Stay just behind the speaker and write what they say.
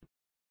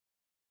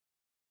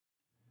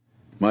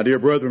My dear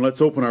brethren,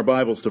 let's open our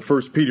Bibles to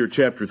 1 Peter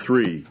chapter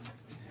 3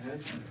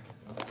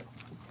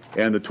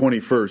 and the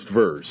 21st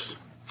verse.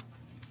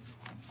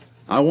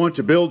 I want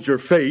to build your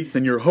faith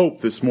and your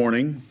hope this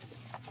morning.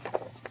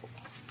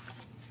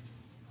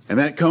 And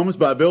that comes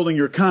by building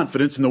your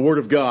confidence in the Word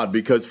of God,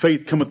 because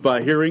faith cometh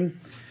by hearing,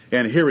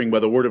 and hearing by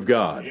the Word of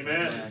God.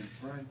 Amen.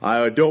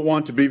 I don't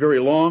want to be very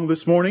long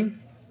this morning,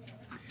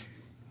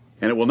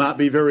 and it will not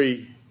be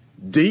very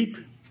deep,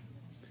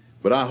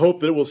 but I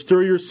hope that it will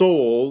stir your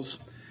souls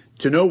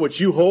to know what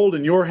you hold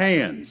in your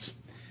hands,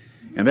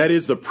 and that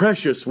is the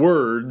precious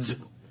words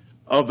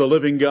of the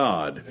living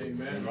God.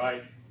 Amen.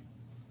 Right.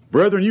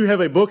 Brethren, you have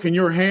a book in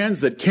your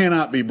hands that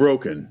cannot be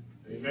broken.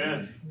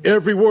 Amen.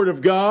 Every word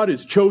of God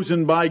is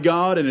chosen by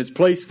God and is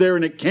placed there,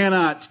 and it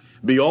cannot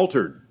be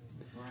altered.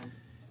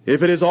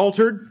 If it is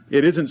altered,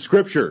 it isn't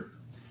Scripture,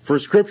 for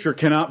Scripture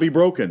cannot be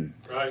broken.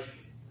 Right.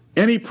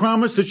 Any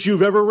promise that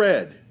you've ever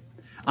read,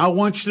 I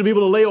want you to be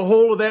able to lay a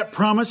hold of that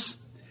promise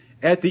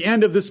at the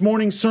end of this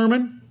morning's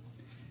sermon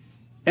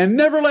and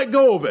never let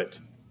go of it,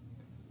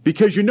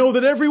 because you know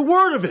that every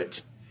word of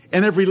it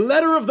and every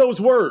letter of those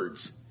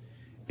words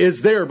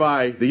is there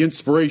by the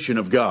inspiration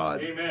of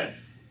God. Amen.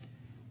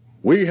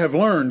 We have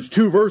learned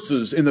 2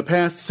 verses in the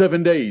past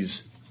 7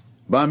 days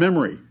by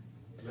memory.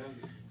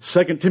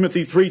 2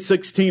 Timothy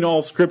 3:16,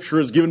 all Scripture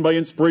is given by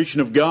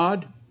inspiration of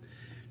God.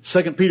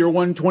 2 Peter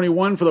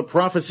 1:21, for the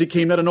prophecy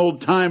came not in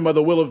old time by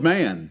the will of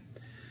man,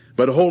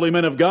 but holy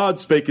men of God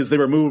spake as they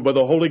were moved by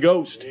the Holy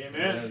Ghost.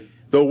 Amen.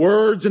 The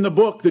words in the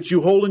book that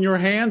you hold in your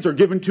hands are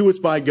given to us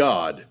by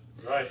God.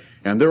 Right.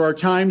 And there are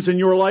times in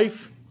your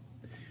life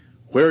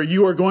where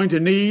you are going to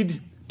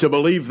need to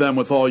believe them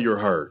with all your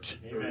heart.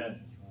 Amen.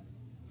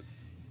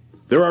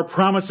 There are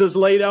promises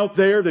laid out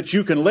there that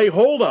you can lay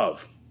hold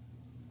of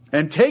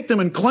and take them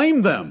and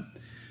claim them,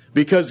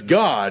 because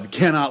God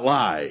cannot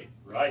lie.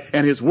 Right.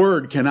 And His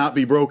Word cannot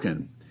be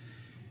broken.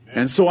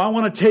 And so I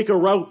want to take a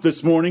route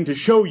this morning to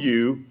show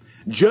you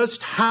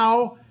just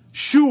how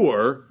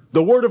sure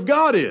the Word of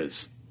God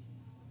is.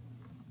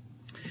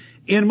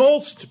 In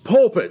most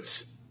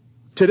pulpits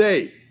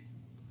today,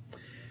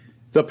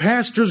 the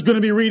pastor's going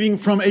to be reading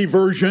from a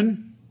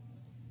version.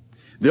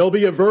 There'll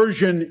be a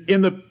version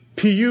in the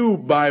Pew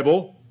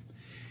Bible,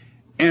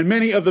 and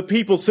many of the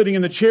people sitting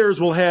in the chairs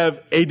will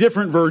have a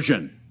different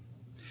version.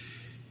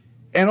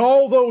 And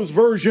all those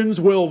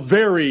versions will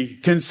vary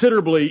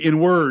considerably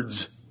in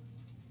words.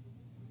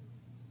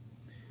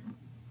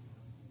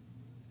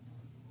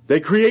 They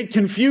create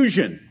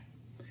confusion,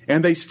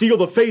 and they steal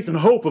the faith and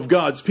hope of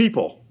God's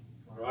people.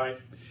 Right.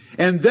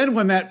 And then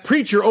when that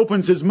preacher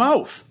opens his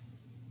mouth,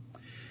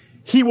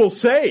 he will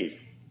say,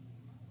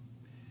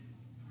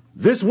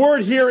 this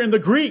word here in the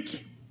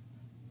Greek,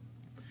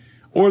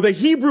 or the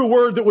Hebrew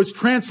word that was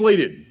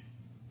translated,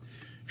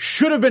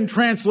 should have been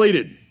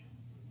translated.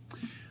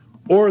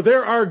 Or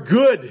there are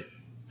good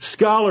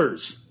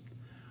scholars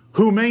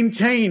who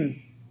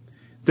maintain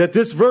that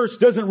this verse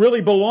doesn't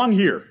really belong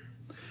here,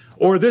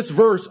 or this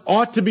verse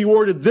ought to be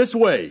worded this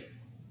way.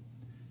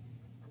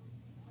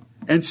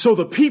 And so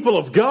the people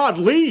of God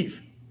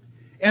leave,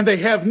 and they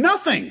have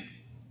nothing.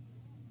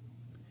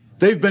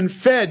 They've been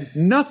fed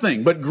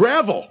nothing but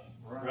gravel.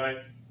 Right.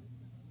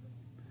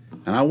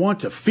 And I want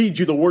to feed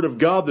you the Word of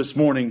God this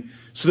morning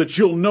so that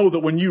you'll know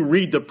that when you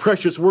read the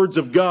precious words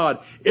of God,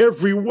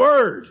 every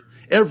word,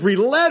 every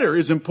letter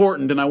is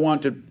important. And I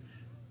want to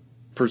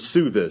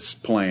pursue this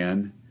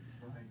plan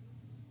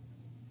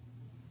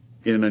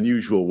in an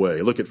unusual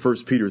way. Look at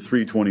 1 Peter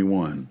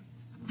 3:21.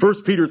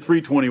 1 Peter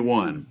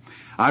 3:21.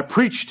 I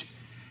preached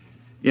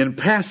in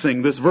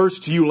passing this verse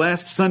to you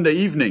last Sunday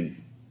evening.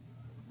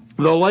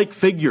 The like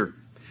figure,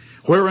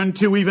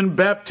 whereunto even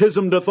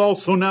baptism doth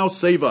also now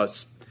save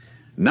us,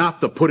 not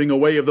the putting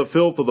away of the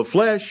filth of the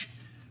flesh,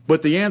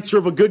 but the answer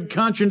of a good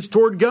conscience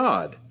toward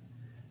God,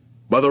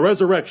 by the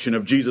resurrection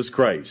of Jesus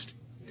Christ.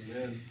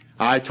 Amen.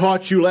 I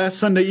taught you last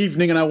Sunday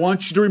evening, and I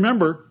want you to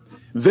remember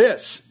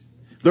this.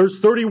 There's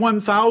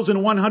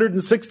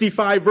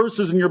 31,165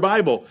 verses in your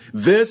Bible.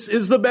 This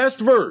is the best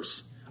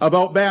verse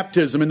about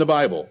baptism in the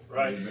Bible.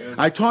 Right. Amen.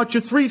 I taught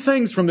you 3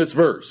 things from this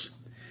verse.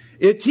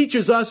 It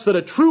teaches us that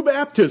a true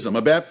baptism,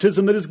 a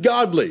baptism that is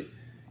godly,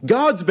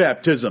 God's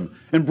baptism.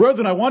 And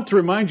brethren, I want to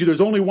remind you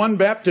there's only one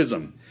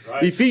baptism.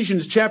 Right.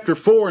 Ephesians chapter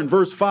 4 and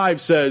verse 5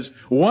 says,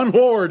 one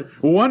Lord,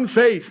 one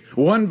faith,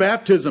 one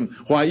baptism.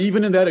 Why,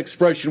 even in that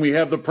expression, we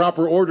have the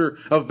proper order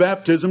of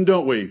baptism,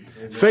 don't we?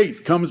 Amen.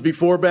 Faith comes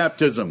before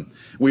baptism.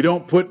 We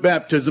don't put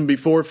baptism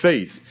before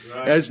faith,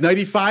 right, as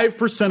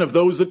 95% of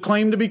those that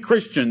claim to be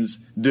Christians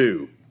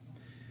do.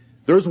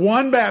 There's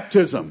one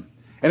baptism,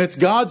 and it's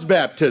God's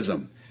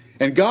baptism.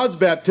 And God's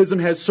baptism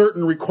has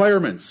certain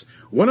requirements.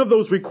 One of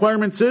those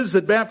requirements is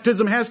that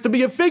baptism has to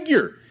be a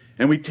figure.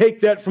 And we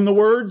take that from the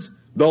words,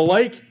 the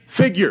like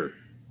figure.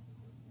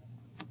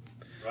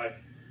 Right.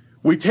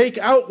 We take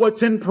out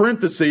what's in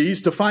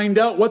parentheses to find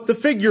out what the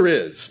figure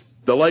is.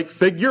 The like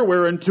figure,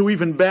 whereunto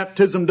even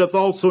baptism doth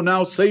also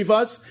now save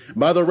us,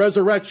 by the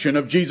resurrection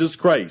of Jesus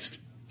Christ.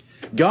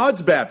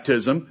 God's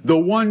baptism, the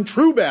one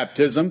true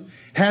baptism,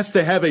 has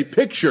to have a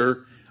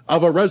picture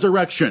of a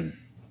resurrection.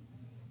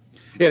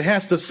 It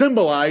has to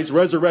symbolize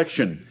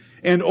resurrection,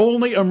 and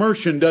only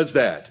immersion does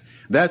that.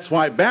 That's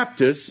why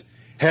Baptists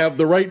have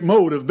the right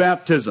mode of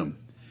baptism.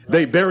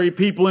 They bury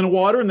people in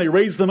water and they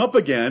raise them up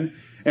again,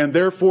 and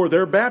therefore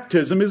their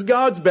baptism is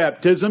God's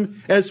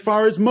baptism as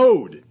far as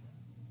mode,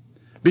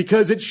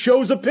 because it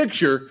shows a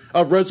picture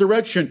of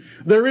resurrection.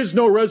 There is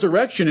no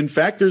resurrection. In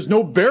fact, there's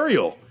no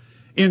burial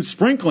in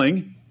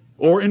sprinkling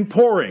or in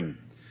pouring,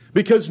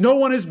 because no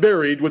one is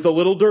buried with a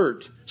little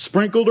dirt,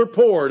 sprinkled or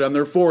poured on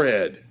their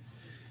forehead.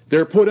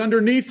 They're put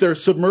underneath, they're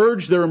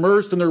submerged, they're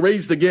immersed, and they're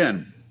raised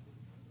again.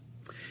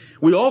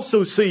 We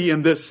also see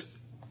in this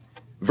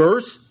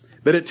verse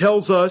that it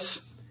tells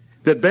us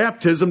that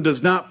baptism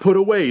does not put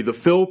away the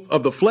filth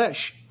of the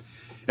flesh.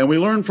 And we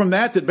learn from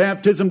that that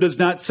baptism does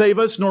not save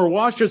us nor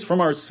wash us from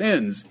our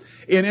sins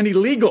in any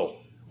legal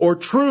or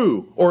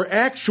true or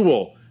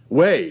actual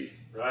way,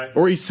 Right.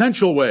 or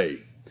essential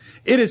way.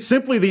 It is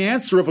simply the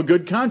answer of a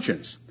good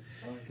conscience.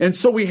 And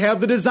so we have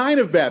the design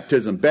of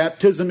baptism.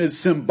 Baptism is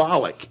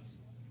symbolic.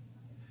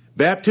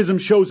 Baptism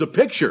shows a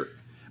picture.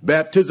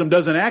 Baptism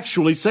doesn't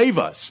actually save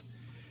us.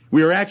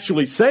 We are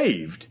actually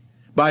saved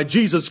by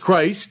Jesus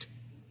Christ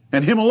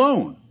and Him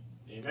alone.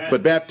 Amen.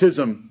 But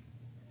baptism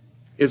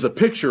is a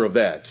picture of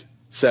that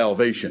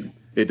salvation.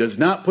 It does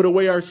not put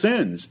away our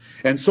sins.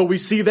 And so we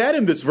see that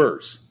in this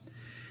verse.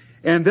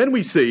 And then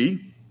we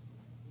see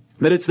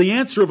that it's the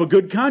answer of a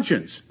good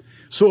conscience.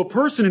 So a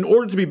person, in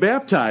order to be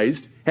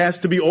baptized, has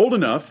to be old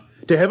enough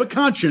to have a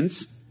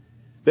conscience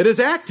that is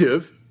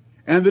active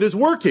and that is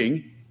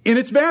working in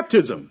its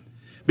baptism.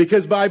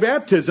 Because by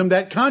baptism,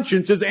 that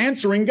conscience is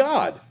answering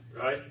God.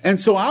 Right. And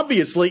so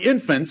obviously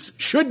infants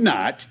should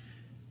not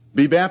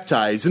be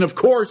baptized. And of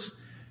course,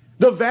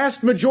 the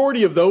vast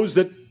majority of those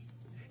that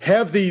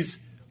have these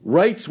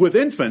rites with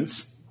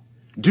infants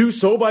do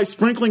so by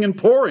sprinkling and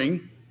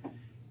pouring,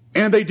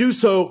 and they do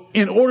so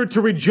in order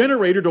to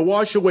regenerate or to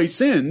wash away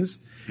sins,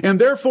 and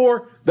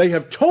therefore they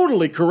have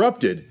totally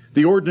corrupted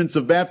the ordinance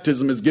of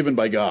baptism as given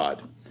by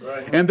God.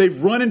 Right. And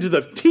they've run into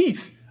the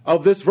teeth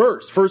of this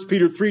verse, 1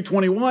 Peter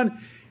 3:21,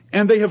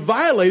 and they have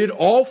violated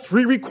all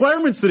three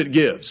requirements that it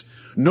gives.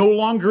 No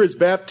longer is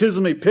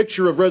baptism a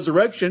picture of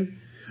resurrection.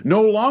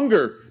 No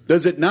longer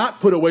does it not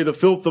put away the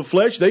filth of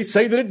flesh. They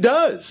say that it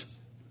does.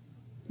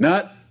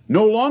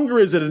 No longer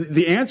is it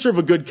the answer of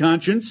a good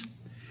conscience.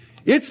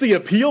 It's the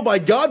appeal by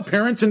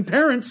godparents and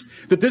parents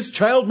that this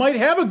child might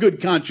have a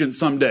good conscience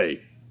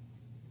someday.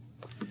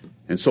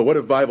 And so what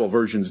have Bible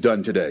versions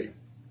done today?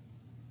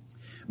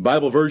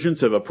 Bible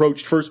versions have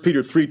approached 1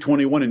 Peter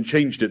 3:21 and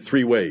changed it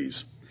three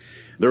ways.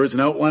 There is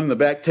an outline on the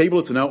back table.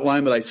 It's an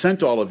outline that I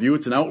sent all of you.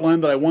 It's an outline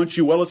that I want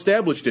you well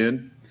established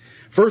in.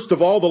 First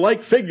of all, the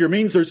like figure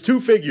means there's two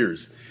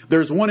figures.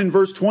 There's one in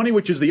verse 20,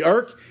 which is the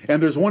ark,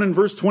 and there's one in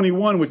verse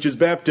 21, which is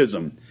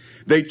baptism.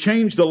 They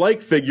changed the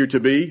like figure to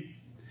be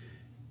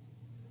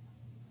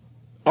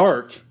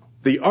ark.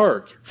 The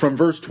ark from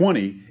verse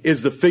 20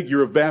 is the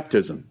figure of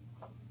baptism.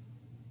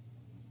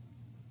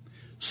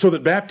 So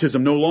that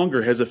baptism no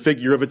longer has a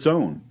figure of its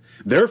own.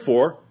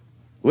 Therefore,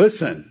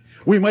 listen,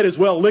 we might as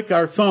well lick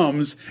our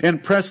thumbs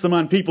and press them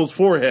on people's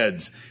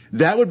foreheads.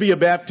 That would be a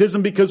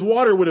baptism because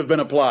water would have been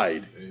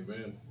applied.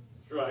 Amen.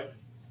 That's right.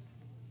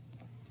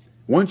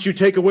 Once you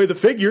take away the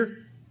figure,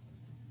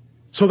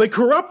 so they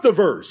corrupt the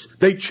verse.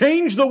 They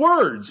change the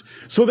words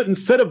so that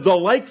instead of the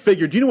like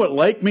figure, do you know what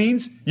like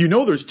means? You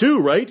know there's two,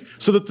 right?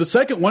 So that the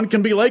second one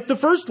can be like the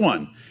first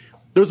one.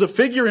 There's a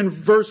figure in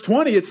verse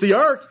 20, it's the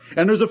ark,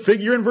 and there's a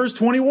figure in verse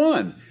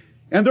 21.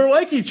 And they're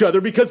like each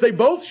other because they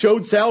both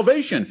showed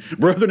salvation.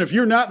 Brethren, if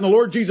you're not in the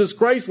Lord Jesus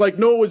Christ like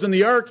Noah was in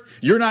the ark,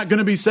 you're not going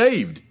to be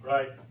saved.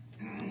 Right.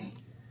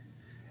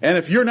 And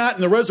if you're not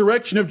in the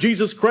resurrection of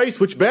Jesus Christ,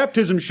 which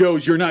baptism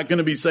shows, you're not going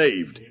to be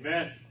saved.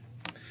 Amen.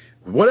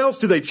 What else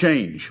do they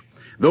change?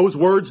 Those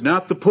words,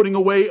 not the putting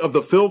away of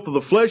the filth of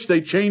the flesh,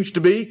 they change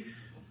to be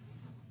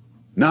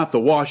not the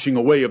washing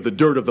away of the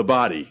dirt of the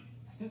body.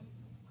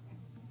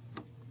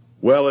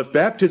 Well, if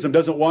baptism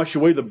doesn't wash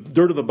away the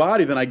dirt of the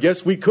body, then I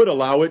guess we could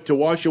allow it to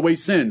wash away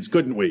sins,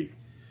 couldn't we?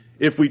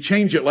 If we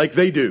change it like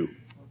they do.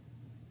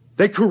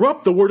 They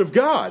corrupt the Word of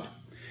God.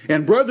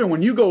 And brethren,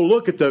 when you go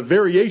look at the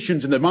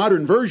variations in the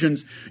modern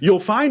versions, you'll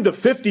find the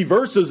 50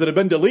 verses that have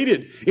been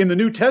deleted in the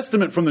New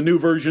Testament from the new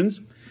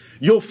versions.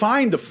 You'll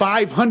find the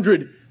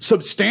 500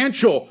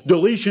 substantial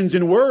deletions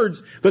in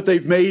words that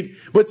they've made.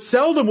 But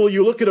seldom will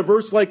you look at a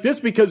verse like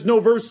this because no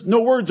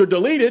words are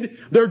deleted.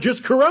 They're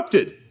just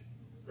corrupted.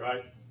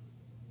 Right.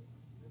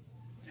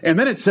 And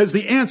then it says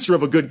the answer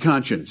of a good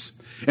conscience.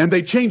 And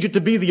they change it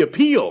to be the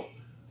appeal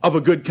of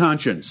a good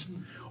conscience.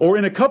 Or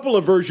in a couple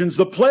of versions,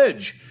 the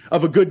pledge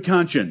of a good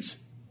conscience.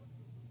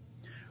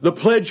 The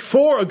pledge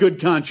for a good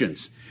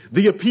conscience.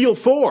 The appeal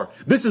for.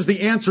 This is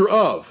the answer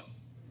of.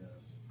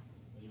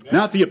 Amen.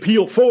 Not the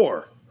appeal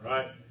for.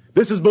 Right.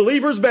 This is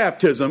believers'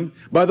 baptism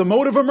by the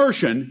mode of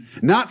immersion,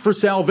 not for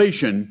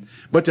salvation,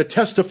 but to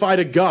testify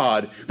to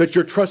God that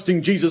you're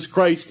trusting Jesus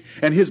Christ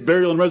and His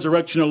burial and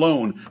resurrection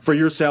alone for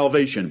your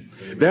salvation.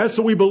 Amen. That's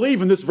what we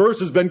believe, and this verse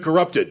has been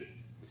corrupted.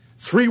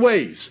 Three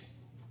ways.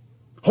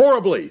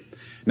 Horribly.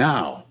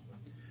 Now,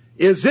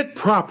 is it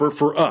proper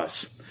for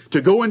us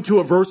to go into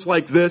a verse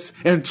like this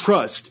and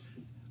trust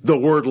the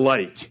word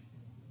like?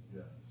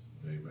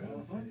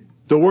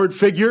 The word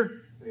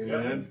figure?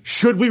 Amen.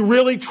 Should we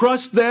really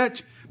trust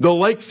that? The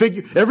like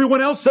figure?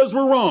 Everyone else says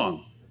we're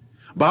wrong.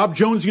 Bob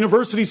Jones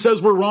University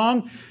says we're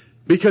wrong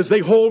because they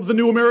hold the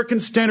New American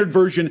Standard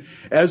Version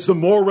as the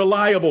more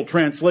reliable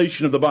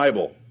translation of the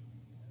Bible.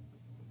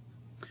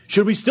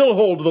 Should we still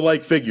hold to the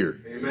like figure?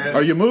 Amen.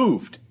 Are you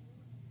moved?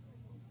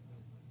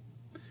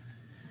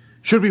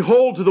 Should we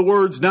hold to the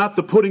words, not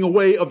the putting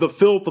away of the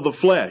filth of the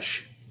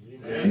flesh,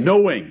 Amen.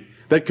 knowing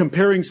that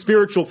comparing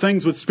spiritual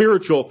things with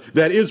spiritual,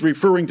 that is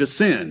referring to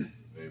sin?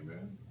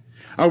 Amen.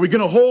 Are we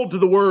going to hold to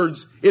the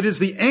words, it is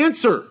the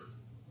answer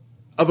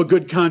of a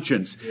good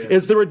conscience? Yes.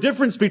 Is there a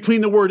difference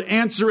between the word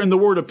answer and the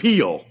word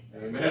appeal?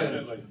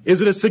 Amen.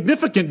 Is it a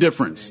significant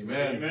difference?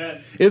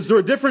 Amen. Is there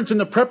a difference in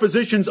the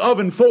prepositions of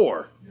and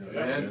for?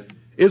 Amen.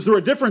 Is there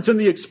a difference in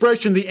the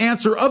expression, the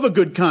answer of a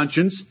good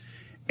conscience,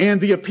 and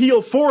the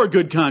appeal for a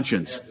good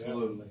conscience?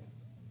 Absolutely.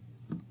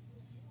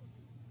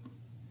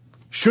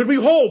 Should we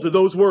hold to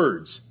those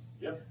words?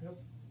 Yep.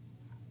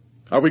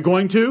 Are we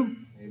going to?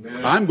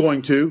 Amen. I'm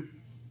going to.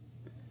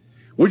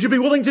 Would you be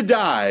willing to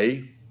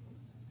die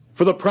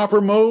for the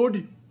proper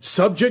mode,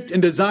 subject,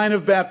 and design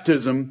of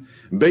baptism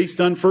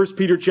based on 1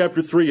 Peter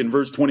chapter 3 and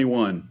verse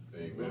 21?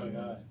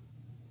 Amen.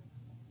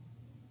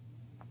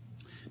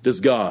 Does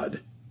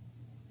God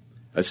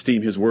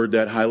esteem His word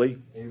that highly?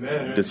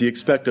 Amen. Does He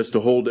expect us to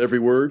hold every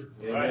word?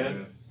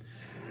 Amen.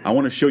 I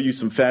want to show you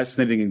some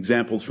fascinating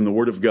examples from the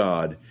Word of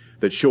God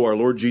that show our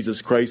Lord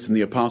Jesus Christ and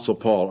the Apostle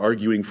Paul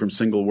arguing from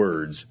single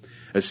words,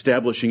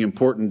 establishing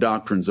important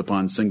doctrines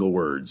upon single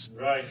words,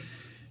 Right.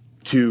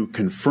 to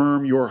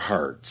confirm your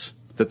hearts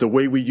that the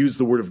way we use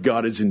the Word of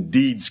God is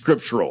indeed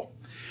scriptural.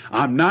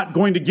 I'm not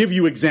going to give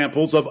you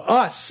examples of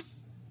us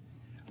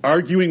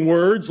arguing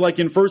words like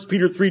in 1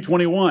 Peter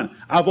 3:21.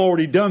 I've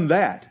already done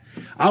that.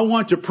 I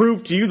want to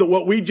prove to you that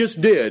what we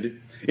just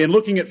did in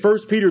looking at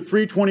 1 Peter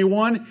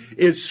 3:21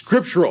 is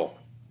scriptural.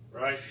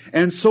 Right.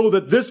 And so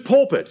that this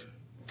pulpit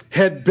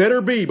had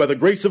better be, by the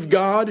grace of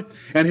God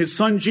and His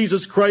Son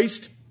Jesus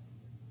Christ,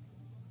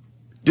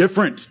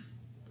 different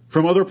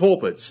from other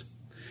pulpits.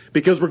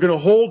 Because we're going to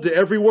hold to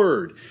every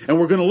word. And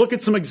we're going to look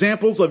at some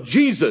examples of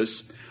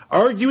Jesus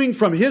arguing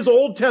from His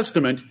Old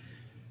Testament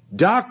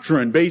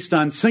doctrine based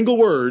on single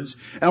words.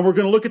 And we're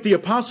going to look at the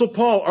Apostle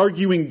Paul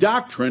arguing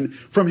doctrine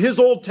from his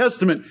Old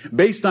Testament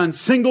based on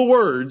single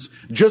words,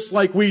 just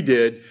like we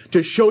did,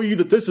 to show you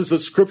that this is a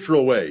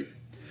scriptural way.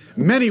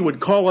 Many would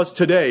call us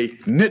today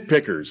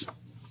nitpickers.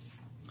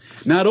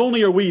 Not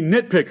only are we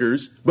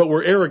nitpickers, but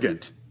we're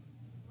arrogant.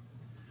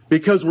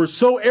 Because we're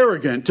so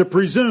arrogant to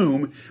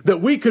presume that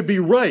we could be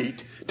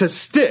right to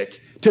stick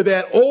to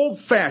that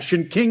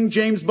old-fashioned King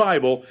James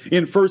Bible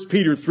in 1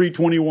 Peter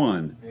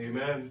 3:21.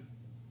 Amen.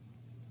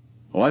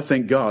 Well, I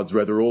think God's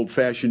rather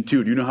old-fashioned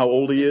too. Do you know how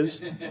old He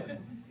is?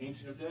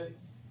 Ancient of days.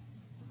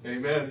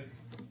 Amen.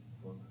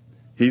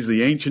 He's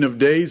the Ancient of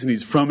Days, and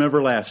He's from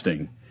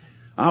everlasting.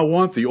 I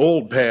want the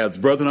old paths,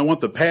 brethren. I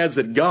want the paths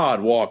that God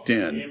walked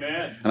in.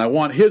 Amen. And I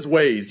want His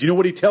ways. Do you know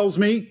what He tells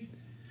me?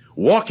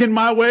 Walk in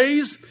my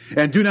ways,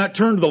 and do not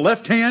turn to the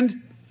left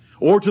hand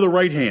or to the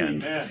right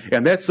hand. Amen.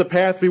 And that's the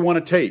path we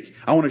want to take.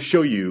 I want to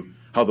show you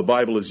how the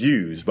Bible is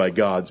used by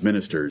God's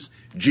ministers.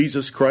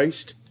 Jesus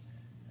Christ,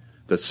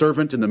 the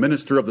servant and the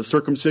minister of the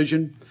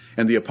circumcision,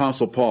 and the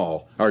Apostle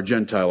Paul, our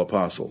Gentile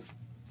apostle.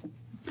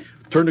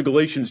 Turn to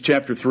Galatians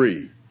chapter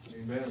 3.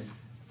 Amen.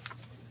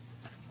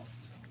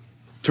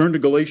 Turn to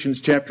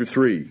Galatians chapter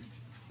 3.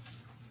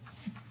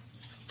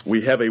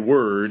 We have a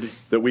word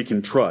that we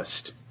can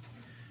trust,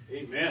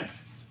 Amen.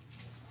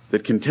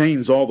 that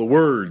contains all the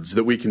words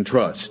that we can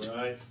trust.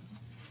 Right.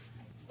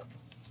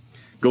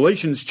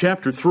 Galatians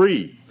chapter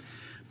 3.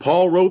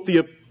 Paul wrote the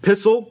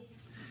epistle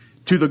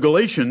to the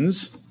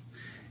Galatians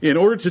in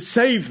order to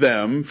save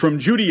them from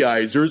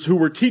Judaizers who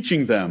were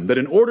teaching them that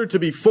in order to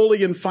be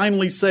fully and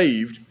finally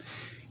saved,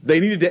 they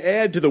needed to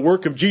add to the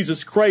work of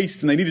Jesus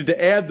Christ, and they needed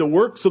to add the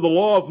works of the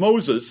law of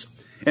Moses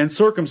and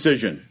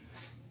circumcision.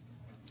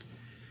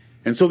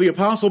 And so the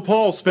Apostle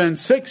Paul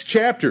spends 6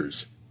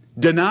 chapters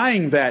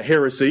denying that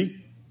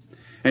heresy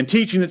and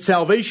teaching that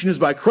salvation is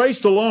by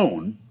Christ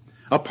alone,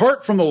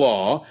 apart from the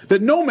law,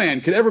 that no man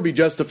could ever be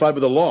justified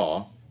by the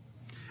law,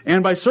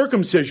 and by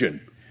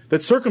circumcision,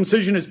 that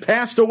circumcision is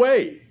passed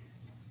away,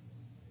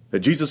 that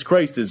Jesus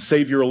Christ is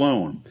Savior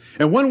alone.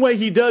 And one way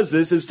he does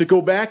this is to go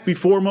back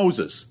before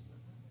Moses.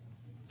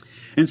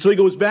 And so he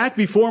goes back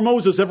before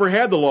Moses ever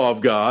had the law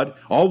of God,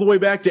 all the way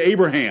back to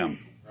Abraham.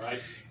 Right.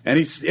 And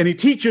he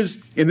teaches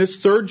in this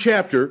 3rd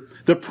chapter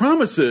the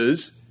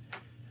promises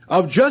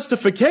of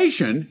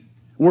justification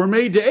were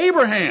made to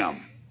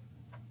Abraham.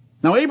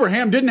 Now,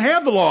 Abraham didn't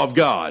have the law of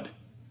God.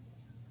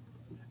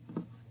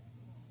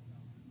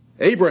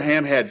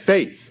 Abraham had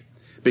faith,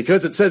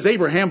 because it says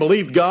Abraham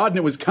believed God and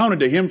it was counted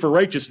to him for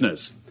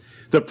righteousness.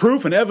 The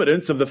proof and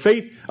evidence of the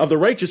faith of the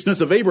righteousness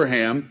of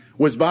Abraham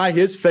was by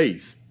his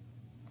faith.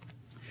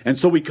 And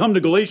so we come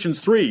to Galatians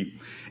 3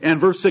 and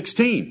verse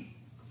 16.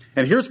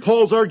 And here's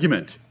Paul's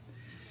argument.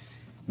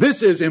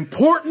 This is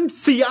important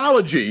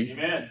theology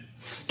Amen.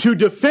 to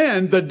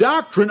defend the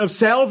doctrine of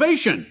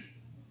salvation.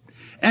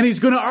 And he's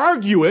going to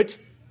argue it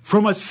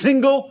from a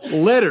single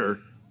letter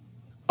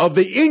of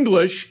the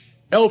English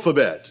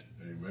alphabet.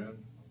 Amen.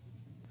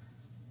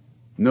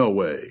 No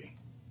way.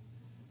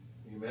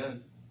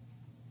 Amen.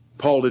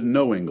 Paul didn't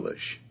know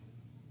English.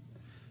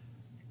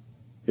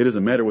 It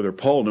doesn't matter whether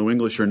Paul knew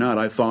English or not.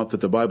 I thought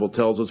that the Bible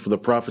tells us, for the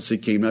prophecy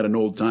came not in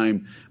old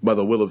time by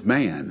the will of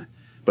man,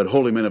 but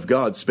holy men of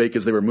God spake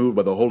as they were moved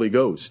by the Holy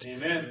Ghost.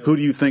 Amen. Who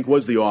do you think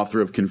was the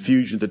author of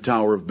confusion at the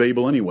Tower of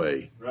Babel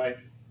anyway? Right.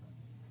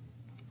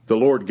 The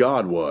Lord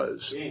God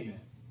was. Amen.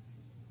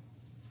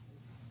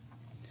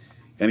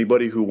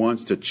 Anybody who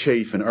wants to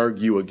chafe and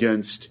argue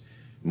against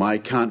my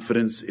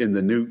confidence in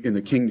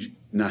the King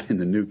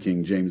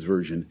James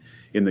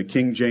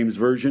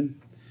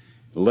Version,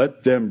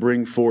 let them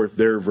bring forth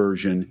their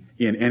version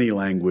in any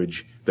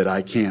language that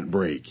I can't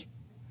break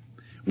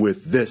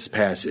with this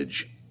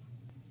passage.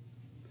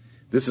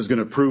 This is going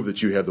to prove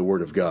that you have the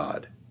Word of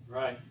God.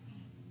 Right.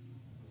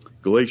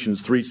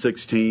 Galatians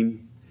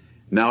 3:16.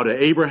 Now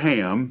to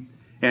Abraham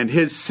and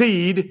his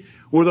seed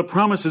were the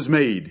promises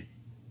made.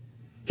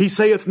 He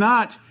saith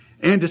not,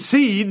 and to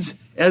seeds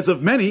as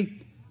of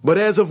many, but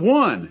as of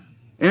one,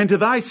 and to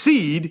thy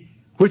seed,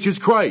 which is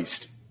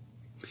Christ.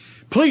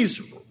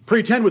 Please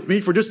pretend with me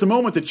for just a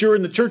moment that you're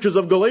in the churches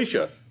of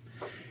Galatia,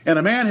 and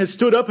a man has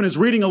stood up and is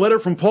reading a letter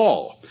from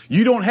Paul.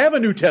 You don't have a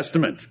New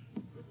Testament.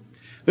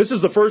 This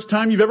is the first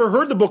time you've ever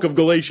heard the book of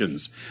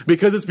Galatians,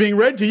 because it's being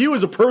read to you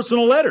as a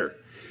personal letter.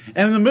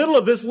 And in the middle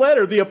of this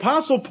letter, the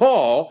Apostle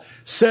Paul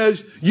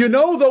says, you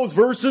know those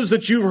verses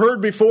that you've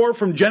heard before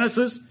from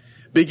Genesis,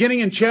 beginning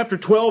in chapter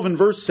 12 and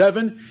verse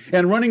 7,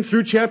 and running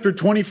through chapter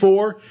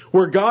 24,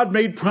 where God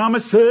made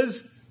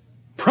promises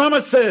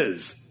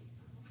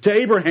to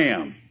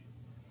Abraham.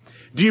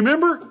 Do you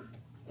remember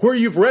where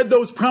you've read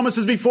those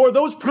promises before?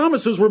 Those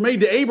promises were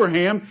made to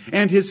Abraham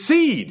and his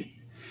seed.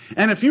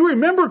 And if you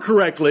remember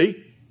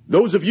correctly,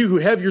 those of you who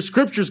have your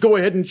scriptures, go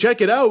ahead and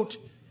check it out.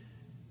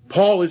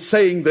 Paul is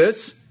saying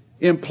this,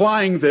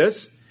 implying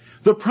this.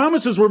 The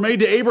promises were made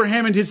to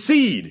Abraham and his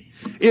seed.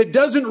 It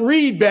doesn't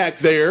read back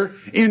there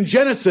in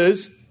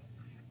Genesis,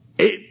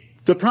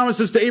 the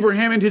promises to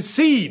Abraham and his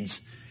seeds.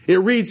 It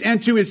reads,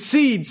 and to his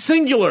seed,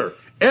 singular,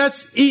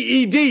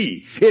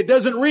 S-E-E-D. It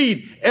doesn't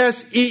read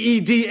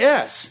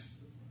S-E-E-D-S.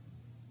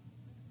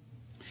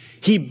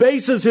 He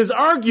bases his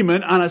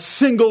argument on a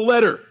single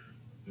letter,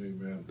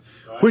 Amen.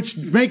 which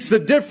makes the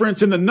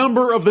difference in the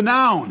number of the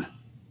noun.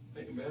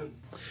 Amen.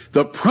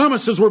 The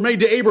promises were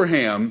made to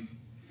Abraham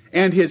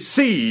and his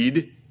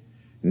seed,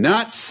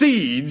 not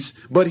seeds,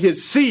 but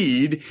his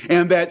seed,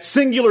 and that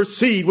singular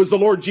seed was the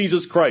Lord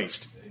Jesus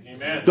Christ.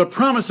 Amen. The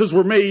promises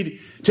were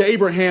made to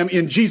Abraham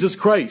in Jesus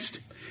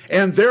Christ.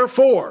 And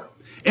therefore,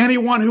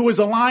 anyone who is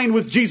aligned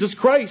with Jesus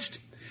Christ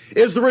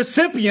is the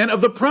recipient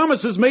of the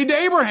promises made to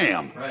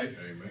Abraham. Right.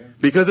 Amen.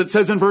 Because it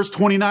says in verse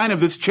 29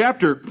 of this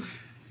chapter,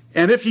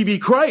 and if ye be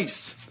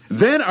Christ,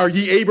 then are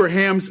ye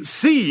Abraham's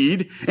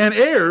seed and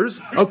heirs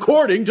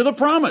according to the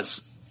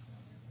promise.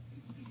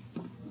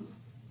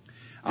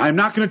 I'm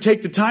not going to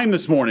take the time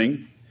this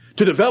morning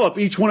to develop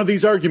each one of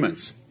these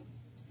arguments.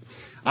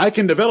 I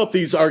can develop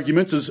these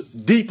arguments as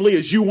deeply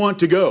as you want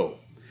to go.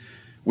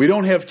 We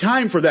don't have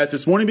time for that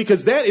this morning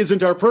because that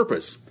isn't our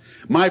purpose.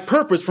 My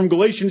purpose from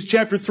Galatians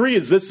chapter 3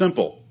 is this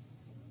simple.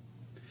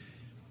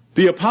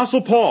 The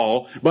Apostle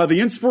Paul, by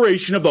the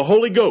inspiration of the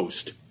Holy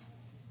Ghost,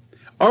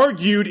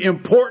 argued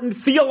important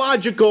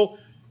theological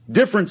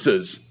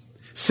differences,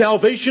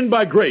 salvation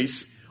by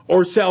grace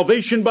or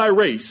salvation by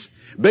race,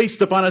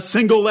 based upon a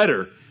single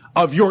letter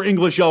of your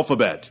English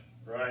alphabet.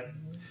 Right.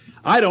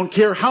 I don't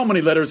care how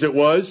many letters it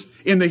was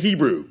in the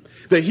Hebrew.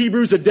 The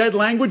Hebrew's a dead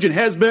language and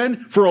has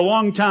been for a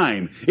long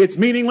time. It's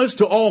meaningless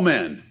to all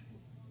men.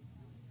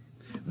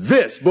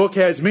 This book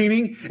has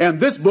meaning, and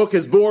this book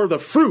has bore the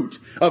fruit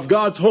of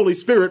God's Holy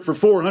Spirit for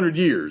 400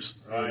 years.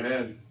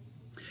 Amen.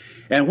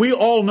 And we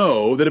all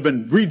know that have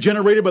been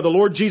regenerated by the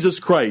Lord Jesus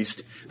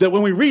Christ, that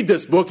when we read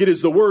this book, it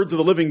is the words of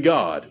the living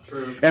God.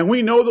 True. And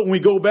we know that when we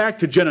go back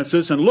to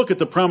Genesis and look at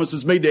the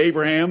promises made to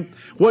Abraham,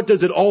 what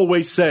does it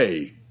always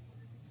say?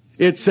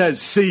 It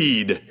says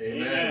seed.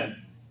 Amen.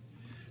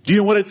 Do you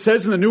know what it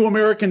says in the New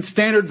American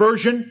Standard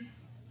Version?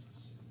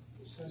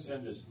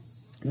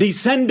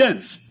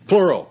 Descendants,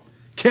 plural.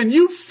 Can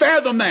you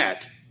fathom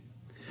that?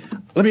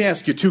 Let me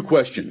ask you two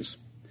questions.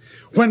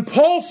 When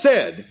Paul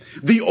said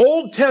the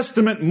Old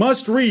Testament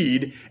must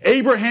read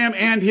Abraham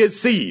and his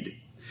seed,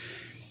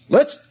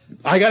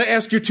 I got to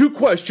ask you two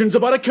questions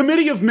about a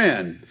committee of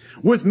men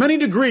with many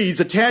degrees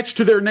attached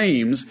to their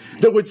names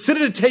that would sit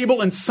at a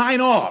table and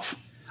sign off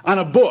on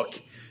a book,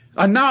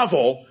 a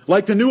novel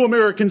like the New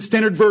American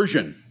Standard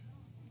Version.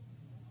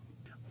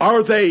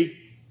 Are they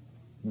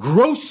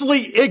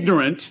grossly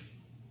ignorant,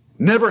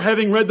 never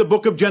having read the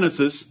book of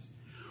Genesis,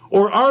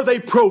 or are they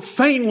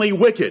profanely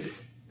wicked?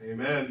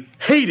 Amen.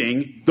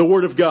 Hating the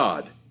Word of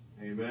God.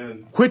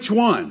 Amen. Which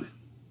one?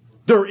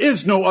 There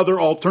is no other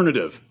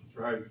alternative.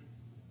 Right.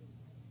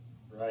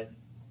 Right.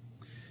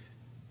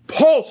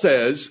 Paul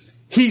says,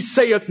 he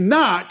saith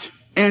not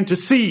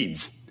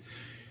antecedes.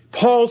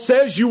 Paul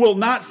says you will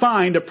not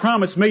find a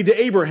promise made to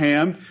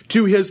Abraham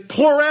to his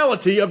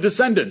plurality of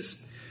descendants.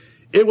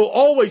 It will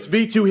always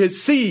be to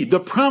his seed. The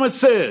promise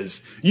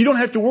says. You don't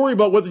have to worry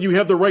about whether you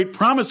have the right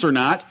promise or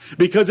not,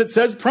 because it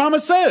says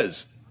promise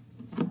says.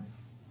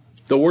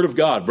 The Word of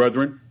God,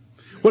 brethren.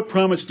 What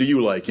promise do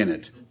you like in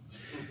it?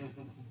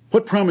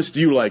 What promise do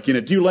you like in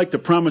it? Do you like the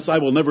promise, I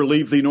will never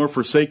leave thee nor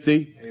forsake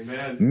thee?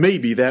 Amen.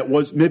 Maybe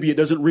it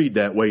doesn't read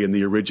that way in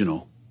the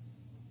original.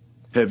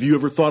 Have you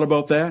ever thought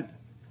about that?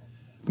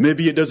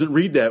 Maybe it doesn't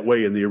read that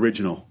way in the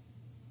original.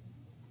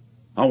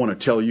 I want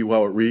to tell you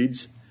how it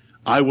reads.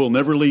 I will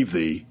never leave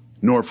thee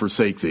nor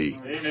forsake thee.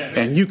 Amen.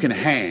 And you can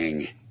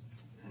hang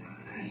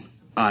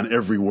on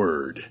every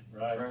word.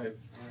 Right.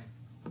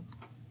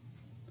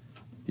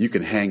 You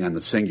can hang on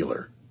the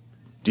singular.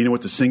 Do you know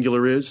what the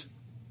singular is?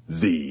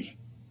 Thee.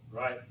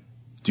 Right.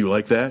 Do you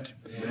like that?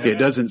 Amen. It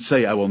doesn't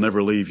say, I will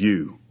never leave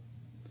you.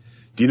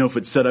 Do you know if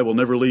it said, I will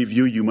never leave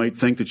you, you might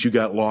think that you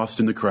got lost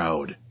in the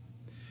crowd.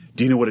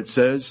 Do you know what it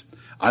says?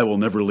 I will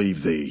never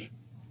leave thee.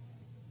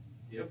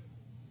 Yep.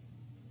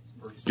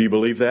 Do you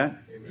believe that?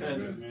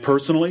 Amen.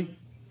 Personally?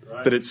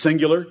 Right. That it's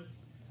singular?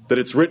 That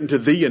it's written to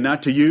thee and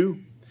not to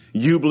you?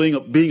 You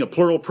being a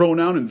plural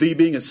pronoun and thee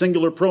being a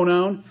singular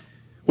pronoun?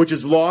 Which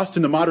is lost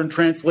in the modern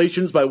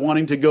translations by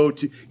wanting to go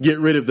to get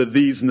rid of the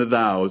these and the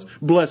thous.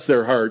 Bless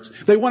their hearts.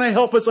 They want to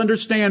help us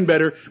understand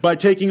better by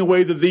taking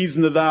away the these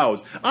and the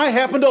thous. I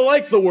happen to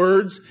like the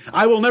words,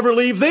 I will never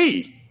leave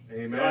thee.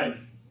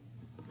 Amen.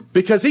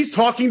 Because he's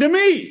talking to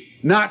me,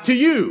 not to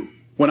you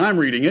when I'm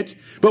reading it.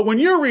 But when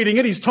you're reading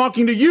it, he's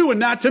talking to you and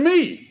not to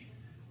me.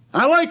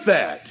 I like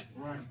that.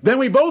 Right. Then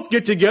we both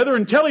get together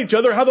and tell each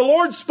other how the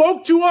Lord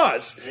spoke to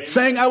us,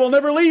 saying, I will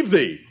never leave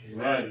thee.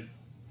 Amen.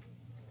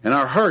 And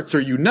our hearts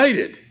are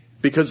united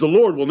because the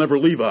Lord will never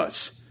leave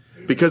us.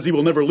 Because he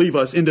will never leave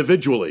us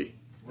individually.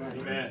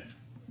 Amen.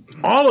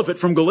 All of it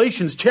from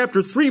Galatians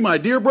chapter 3, my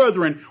dear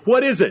brethren.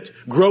 What is it?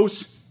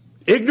 Gross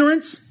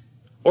ignorance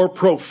or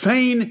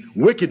profane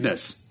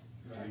wickedness?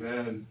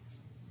 Amen.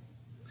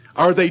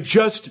 Are they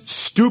just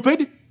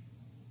stupid?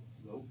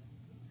 Nope.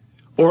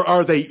 Or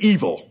are they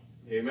evil?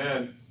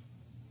 Amen.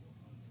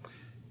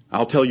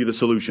 I'll tell you the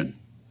solution.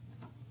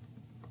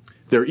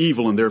 They're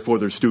evil and therefore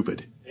they're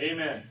stupid.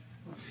 Amen.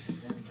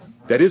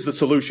 That is the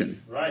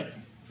solution. Right.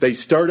 They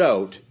start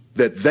out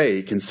that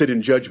they can sit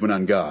in judgment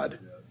on God.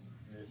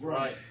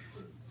 Right.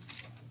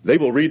 They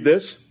will read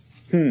this.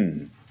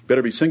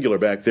 Better be singular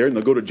back there. And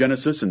they'll go to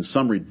Genesis in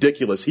some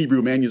ridiculous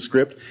Hebrew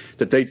manuscript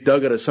that they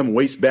dug out of some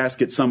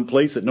wastebasket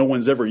someplace that no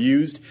one's ever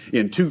used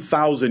in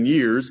 2,000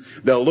 years.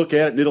 They'll look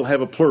at it and it'll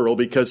have a plural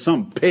because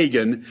some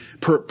pagan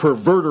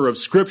perverter of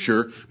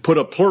Scripture put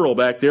a plural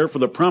back there for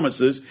the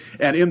promises.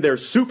 And in their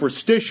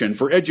superstition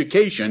for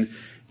education,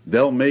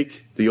 they'll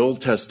make the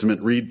Old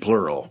Testament read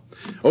plural.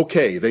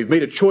 Okay, they've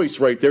made a choice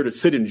right there to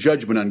sit in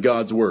judgment on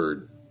God's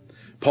Word.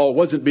 Paul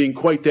wasn't being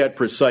quite that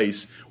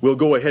precise. We'll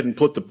go ahead and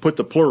put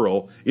the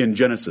plural in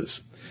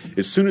Genesis.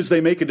 As soon as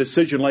they make a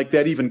decision like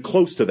that, even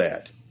close to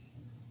that,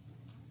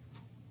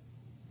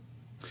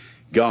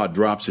 God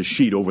drops a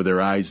sheet over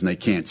their eyes and they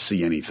can't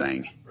see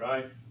anything.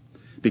 Right.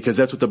 Because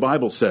that's what the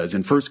Bible says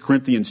in 1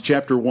 Corinthians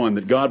chapter 1,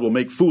 that God will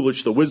make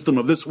foolish the wisdom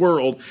of this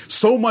world,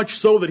 so much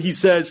so that he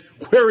says,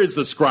 where is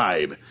the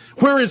scribe?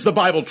 Where is the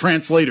Bible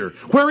translator?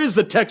 Where is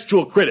the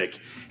textual critic?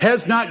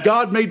 Has not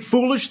God made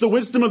foolish the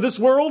wisdom of this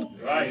world?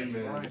 Right.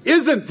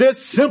 Isn't this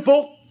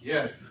simple?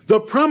 Yes. The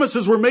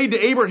promises were made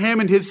to Abraham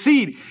and his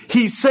seed.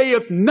 He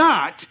saith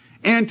not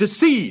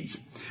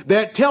antecedes.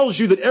 That tells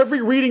you that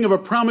every reading of a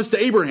promise to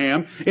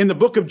Abraham in the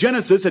book of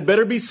Genesis had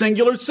better be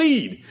singular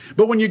seed.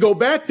 But when you go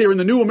back there in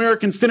the New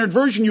American Standard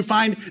Version, you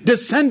find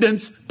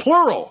descendants,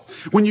 plural.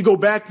 When you go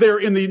back there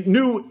in the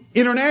New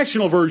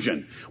International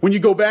Version, when you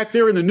go back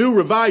there in the New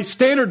Revised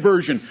Standard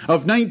Version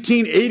of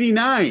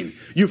 1989,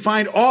 you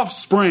find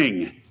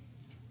offspring.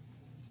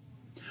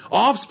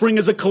 Offspring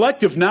is a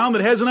collective noun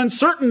that has an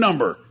uncertain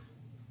number.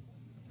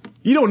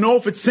 You don't know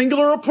if it's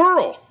singular or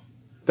plural.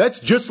 That's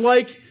just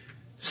like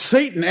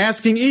Satan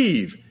asking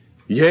Eve,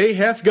 yea,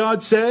 hath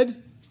God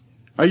said?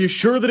 Are you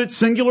sure that it's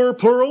singular or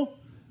plural?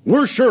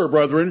 We're sure,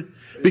 brethren,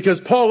 because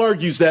Paul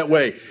argues that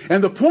way.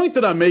 And the point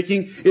that I'm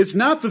making is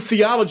not the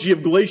theology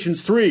of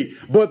Galatians 3,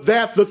 but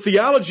that the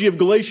theology of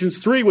Galatians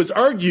 3 was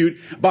argued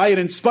by an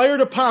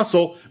inspired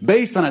apostle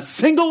based on a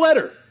single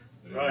letter.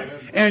 Right.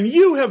 And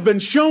you have been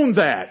shown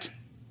that,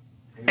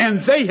 and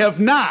they have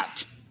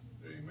not.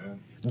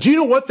 Amen. Do you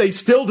know what they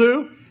still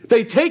do?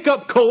 They take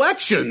up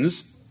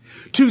collections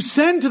to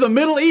send to the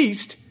Middle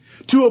East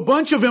to a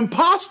bunch of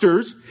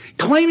imposters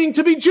claiming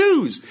to be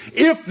Jews.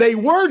 If they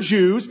were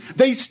Jews,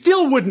 they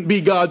still wouldn't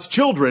be God's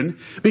children,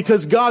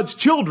 because God's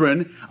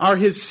children are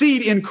his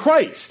seed in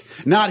Christ,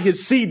 not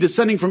his seed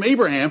descending from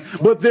Abraham,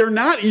 but they're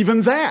not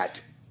even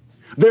that.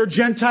 They're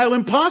Gentile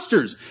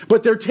imposters,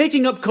 but they're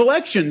taking up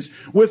collections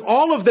with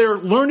all of their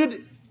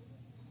learned,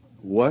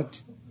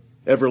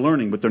 ever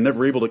learning, but they're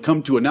never able to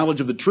come to a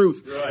knowledge of the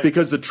truth, right.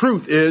 Because the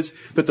truth is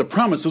that the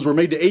promises were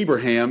made to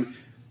Abraham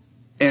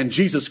and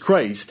Jesus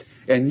Christ,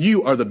 and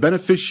you are the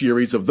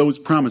beneficiaries of those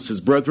promises,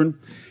 brethren.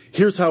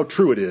 Here's how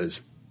true it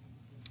is.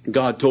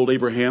 God told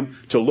Abraham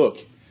to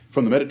look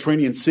from the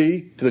Mediterranean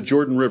Sea to the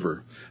Jordan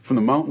River, from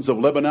the mountains of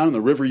Lebanon and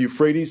the river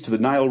Euphrates to the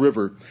Nile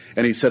River.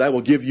 And he said, I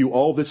will give you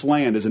all this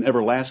land as an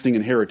everlasting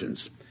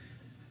inheritance.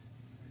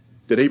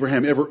 Did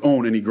Abraham ever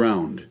own any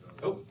ground?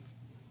 Nope.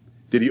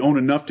 Did he own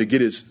enough to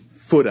get his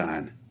foot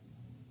on?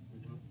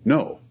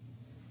 No.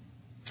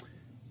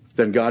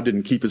 Then God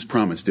didn't keep his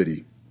promise, did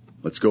he?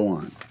 Let's go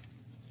on.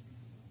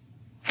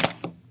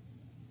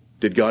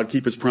 Did God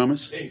keep his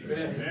promise?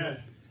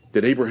 Amen.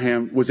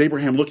 Was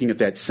Abraham looking at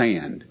that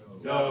sand?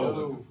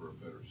 No.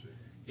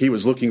 He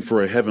was looking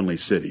for a heavenly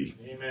city,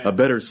 Amen. A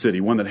better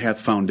city, one that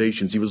hath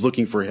foundations. He was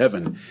looking for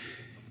heaven.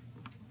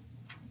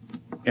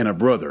 And a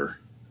brother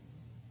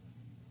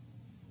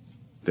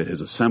that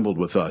has assembled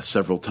with us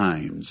several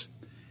times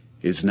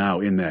is now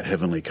in that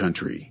heavenly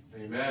country.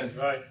 Amen.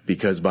 Right.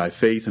 Because by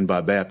faith and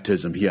by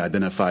baptism, he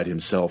identified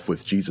himself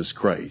with Jesus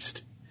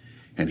Christ.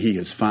 And he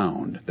has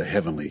found the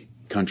heavenly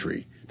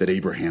country that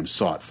Abraham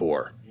sought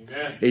for.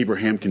 Amen.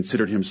 Abraham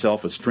considered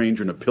himself a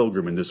stranger and a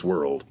pilgrim in this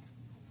world.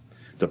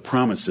 The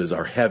promises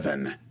are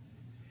heaven,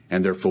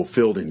 and they're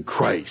fulfilled in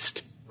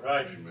Christ.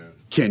 Right. Amen.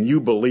 Can you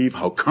believe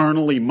how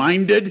carnally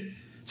minded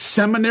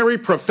seminary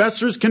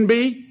professors can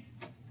be?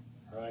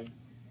 Right.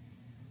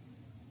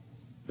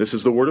 This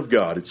is the Word of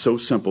God. It's so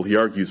simple. He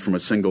argues from a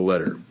single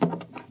letter.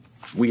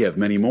 We have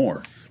many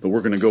more, but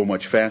we're going to go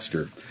much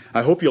faster.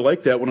 I hope you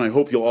like that one. I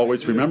hope you'll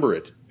always remember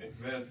it.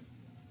 Amen.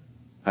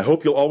 I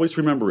hope you'll always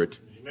remember it.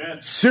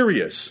 Amen.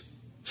 Serious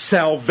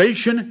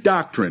salvation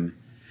doctrine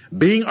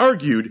being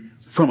argued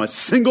from a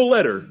single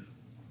letter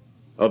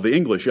of the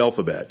English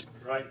alphabet.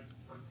 Right.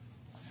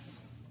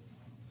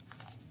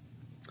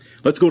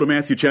 Let's go to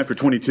Matthew chapter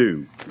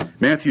 22.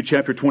 Matthew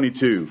chapter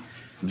 22.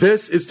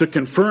 This is to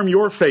confirm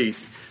your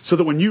faith so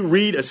that when you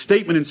read a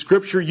statement in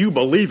Scripture, you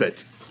believe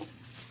it.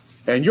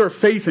 And your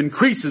faith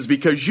increases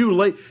because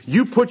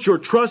you put your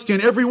trust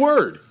in every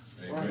word.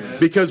 Amen.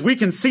 Because we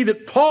can see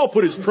that Paul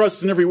put his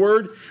trust in every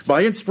word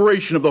by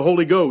inspiration of the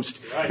Holy Ghost.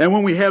 Right. And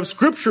when we have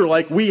Scripture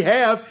like we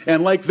have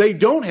and like they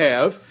don't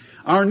have,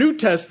 our New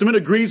Testament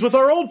agrees with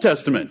our Old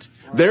Testament.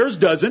 Right. Theirs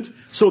doesn't,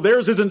 so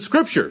theirs isn't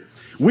Scripture.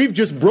 We've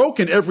just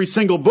broken every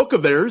single book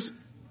of theirs.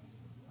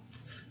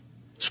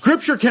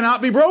 Scripture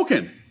cannot be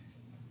broken.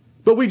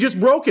 But we just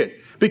broke it.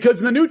 Because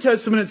in the New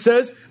Testament it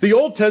says the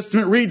Old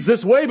Testament reads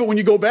this way, but when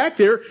you go back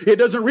there, it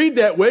doesn't read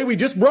that way. We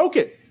just broke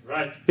it.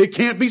 Right. It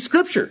can't be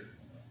Scripture.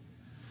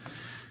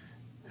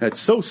 That's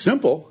so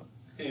simple.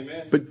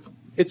 Amen. But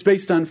it's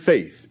based on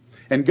faith.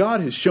 And God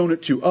has shown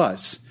it to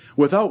us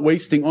without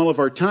wasting all of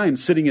our time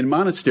sitting in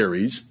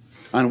monasteries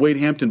on Wade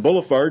Hampton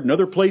Boulevard and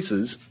other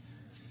places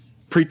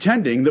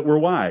pretending that we're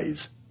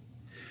wise.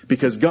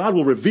 Because God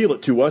will reveal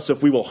it to us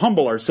if we will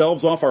humble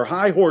ourselves off our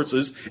high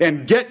horses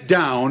and get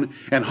down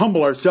and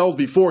humble ourselves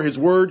before His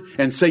Word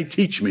and say,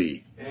 teach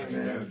me.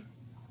 Amen.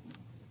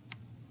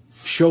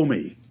 Show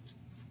me.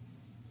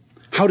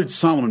 How did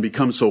Solomon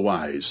become so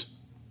wise?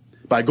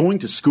 By going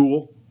to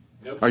school?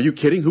 Nope. Are you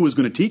kidding? Who was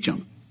going to teach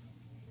him?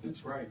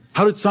 That's right.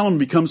 How did Solomon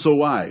become so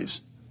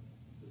wise?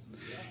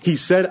 He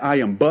said, I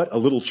am but a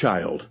little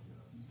child.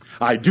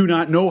 I do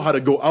not know how to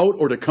go out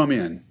or to come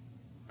in.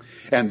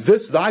 And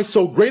this thy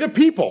so great a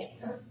people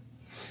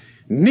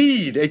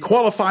need a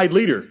qualified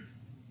leader.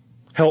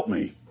 Help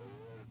me.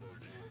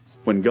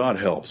 When God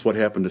helps, what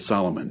happened to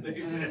Solomon?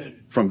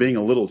 Amen. From being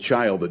a little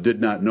child that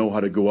did not know how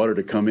to go out or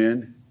to come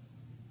in,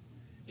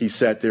 he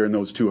sat there and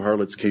those two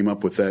harlots came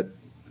up with that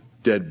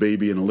dead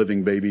baby and a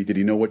living baby. Did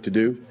he know what to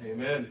do?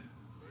 Amen.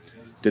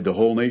 Did the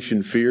whole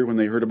nation fear when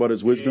they heard about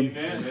his wisdom?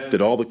 Amen.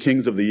 Did all the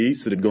kings of the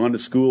east that had gone to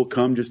school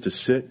come just to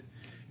sit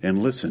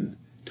and listen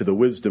to the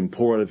wisdom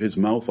pour out of his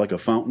mouth like a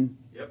fountain?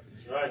 Yep.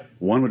 That's right.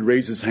 One would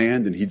raise his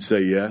hand and he'd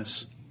say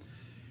yes.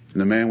 And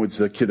the man would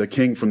say, the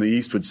king from the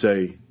east would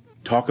say,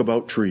 talk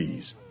about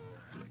trees.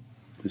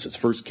 This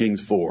is 1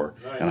 Kings 4,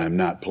 Right. and I'm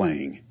not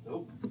playing.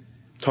 Nope.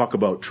 Talk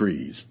about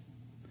trees.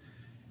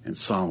 And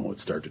Solomon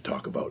would start to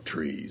talk about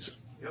trees.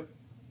 Yep.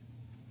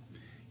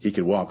 He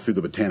could walk through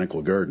the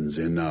botanical gardens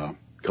in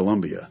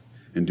Columbia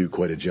and do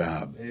quite a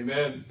job.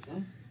 Amen.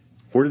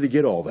 Where did he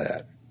get all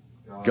that?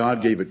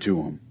 God gave it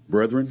to him.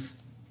 Brethren,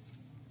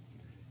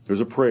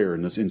 there's a prayer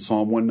in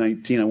Psalm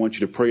 119. I want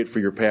you to pray it for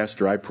your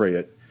pastor. I pray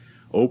it.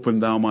 Open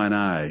thou mine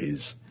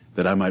eyes,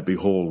 that I might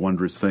behold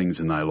wondrous things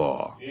in thy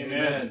law.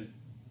 Amen.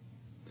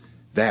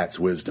 That's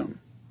wisdom.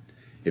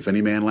 If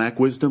any man lack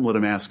wisdom, let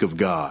him ask of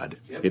God.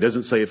 Yep. It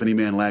doesn't say if any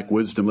man lack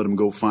wisdom, let him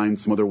go find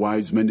some other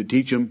wise men to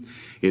teach him.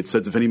 It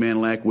says if any man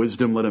lack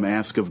wisdom, let him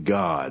ask of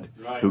God,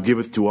 Right. who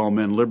giveth to all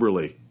men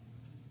liberally,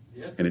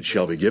 Yes. and it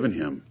shall be given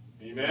him.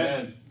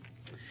 Amen.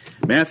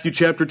 Matthew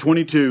chapter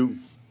 22,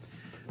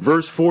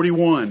 verse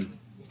 41.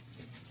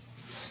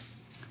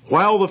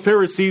 While the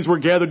Pharisees were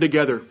gathered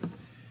together,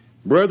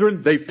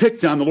 brethren, they've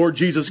picked on the Lord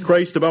Jesus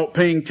Christ about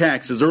paying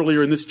taxes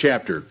earlier in this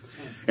chapter.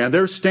 And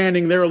they're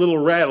standing there a little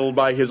rattled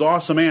by his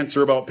awesome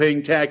answer about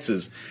paying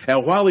taxes.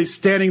 And while he's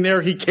standing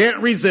there, he can't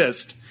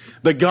resist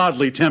the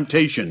godly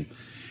temptation.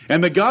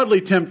 And the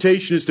godly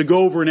temptation is to go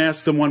over and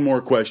ask them one more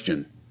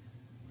question.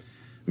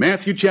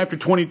 Matthew chapter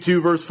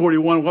 22, verse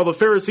 41. While the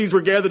Pharisees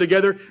were gathered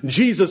together,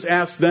 Jesus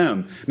asked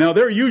them. Now,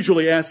 they're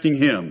usually asking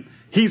him.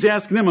 He's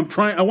asking them,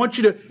 I want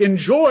you to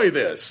enjoy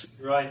this.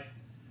 Right.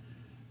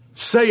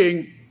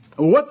 Saying,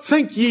 what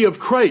think ye of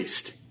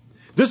Christ?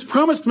 This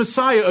promised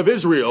Messiah of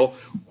Israel,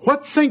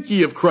 what think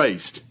ye of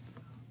Christ?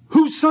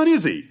 Whose son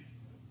is he?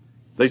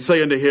 They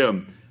say unto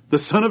him, the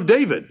son of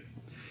David.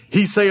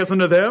 He saith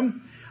unto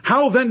them,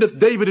 how then doth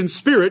David in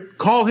spirit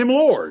call him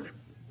Lord?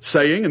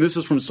 Saying, and this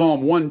is from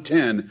Psalm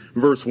 110,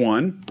 verse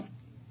 1,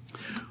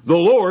 the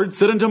Lord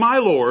said unto my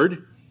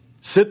Lord,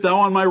 sit thou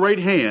on my right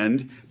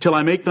hand, till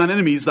I make thine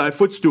enemies thy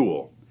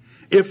footstool.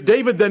 If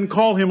David then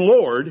call him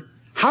Lord,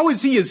 how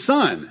is he his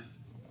son?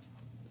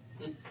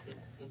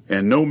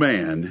 And no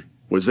man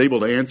was able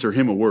to answer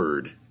him a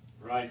word.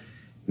 Right.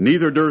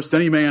 Neither durst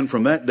any man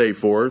from that day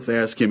forth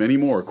ask him any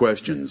more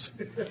questions.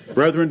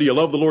 Brethren, do you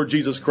love the Lord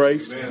Jesus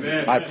Christ?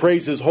 Amen. I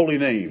praise his holy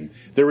name.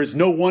 There is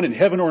no one in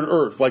heaven or on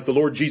earth like the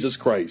Lord Jesus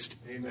Christ.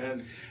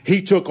 Amen.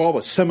 He took all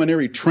the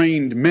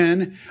seminary-trained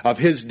men of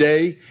his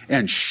day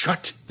and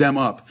shut them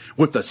up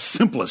with the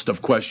simplest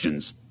of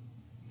questions.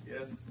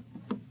 Yes.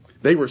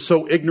 They were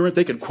so ignorant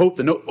they could quote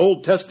the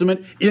Old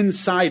Testament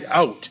inside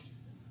out.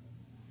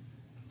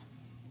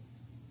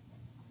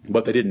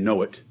 But they didn't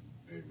know it.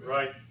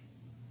 Right.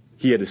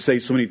 He had to say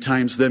so many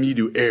times to them, you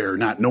do err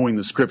not knowing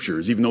the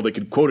Scriptures. Even though they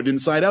could quote it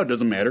inside out, it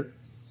doesn't matter.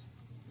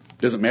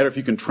 It doesn't matter if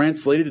you can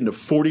translate it into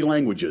 40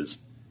 languages.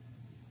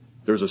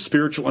 There's a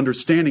spiritual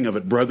understanding of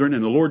it, brethren,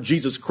 and the Lord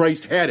Jesus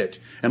Christ had it.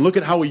 And look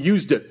at how he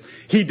used it.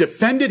 He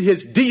defended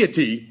his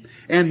deity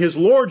and his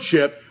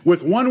lordship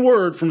with one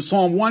word from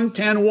Psalm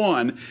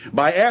 110:1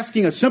 by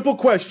asking a simple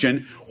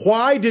question,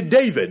 why did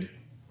David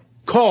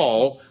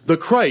call the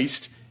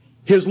Christ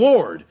his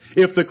Lord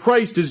if the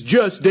Christ is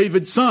just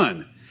David's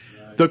son?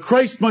 The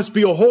Christ must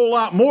be a whole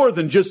lot more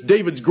than just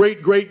David's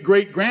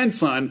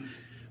great-great-great-grandson,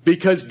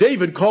 because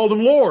David called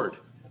him Lord.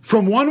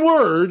 From one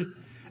word,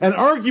 an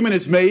argument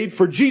is made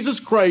for Jesus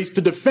Christ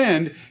to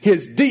defend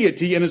his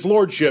deity and his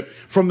lordship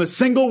from the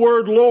single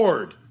word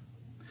Lord.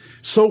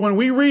 So when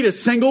we read a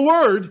single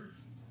word,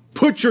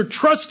 put your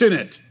trust in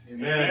it.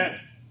 Amen.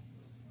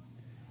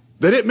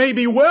 That it may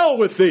be well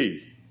with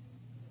thee.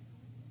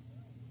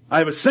 I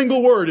have a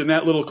single word in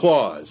that little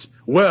clause.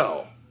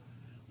 Well.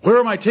 Where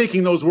am I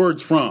taking those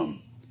words from?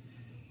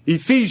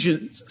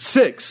 Ephesians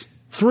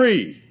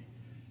 6:3.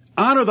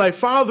 Honor thy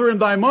father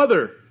and thy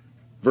mother.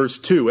 Verse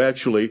 2,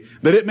 actually.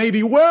 That it may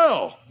be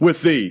well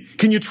with thee.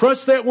 Can you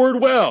trust that word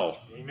well?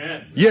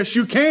 Amen. Yes,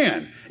 you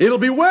can. It'll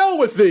be well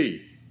with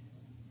thee.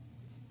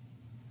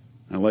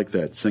 I like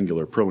that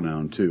singular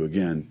pronoun too.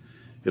 Again,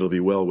 it'll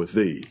be well with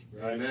thee.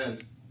 Right.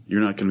 Amen.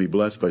 You're not going to be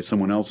blessed by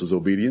someone else's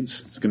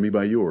obedience. It's going to be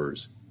by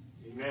yours.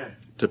 Amen.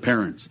 To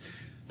parents,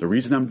 the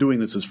reason I'm doing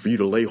this is for you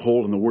to lay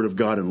hold on the Word of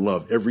God and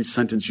love every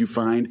sentence you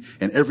find,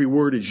 and every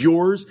word is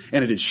yours,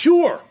 and it is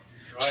sure.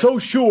 Right. So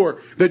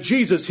sure that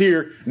Jesus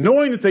here,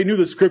 knowing that they knew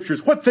the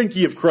Scriptures, what think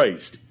ye of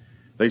Christ?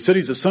 They said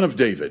he's the son of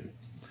David.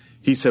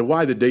 He said,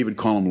 why did David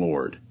call him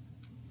Lord?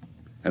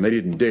 And they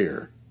didn't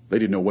dare. They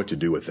didn't know what to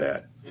do with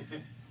that.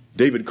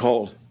 David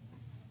called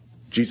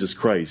Jesus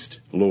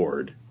Christ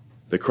Lord,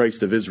 the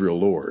Christ of Israel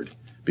Lord,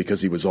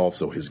 because he was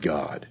also his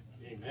God.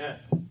 Amen.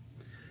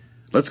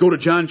 Let's go to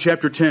John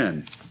chapter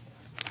 10.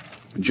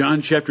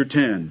 John chapter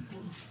 10.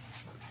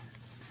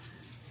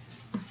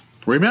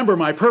 Remember,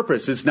 my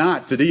purpose is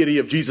not the deity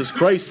of Jesus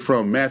Christ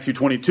from Matthew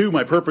 22.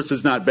 My purpose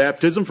is not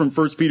baptism from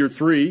 1 Peter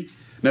 3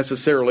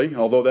 necessarily,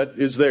 although that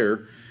is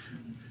there.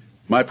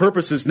 My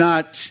purpose is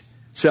not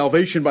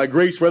salvation by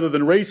grace rather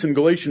than race in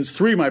Galatians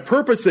 3. My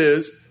purpose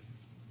is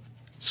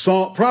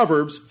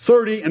Proverbs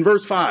 30 and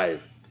verse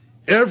 5.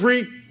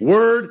 Every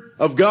word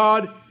of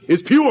God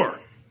is pure.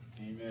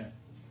 Amen.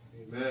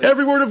 Amen.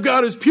 Every word of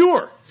God is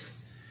pure.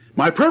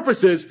 My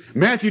purpose is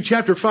Matthew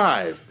chapter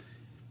 5.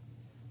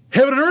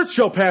 Heaven and earth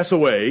shall pass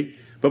away,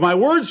 but my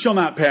words shall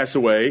not pass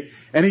away.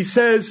 And he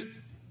says,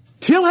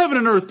 till heaven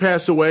and earth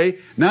pass away,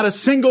 not a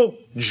single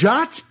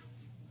jot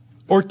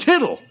or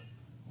tittle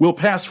will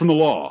pass from the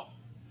law.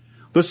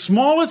 The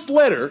smallest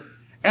letter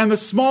and the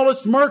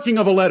smallest marking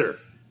of a letter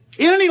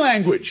in any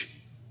language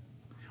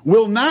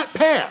will not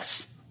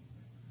pass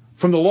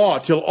from the law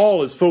till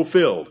all is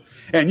fulfilled.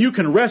 And you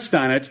can rest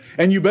on it,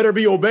 and you better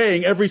be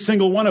obeying every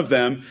single one of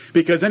them,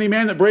 because any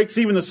man that breaks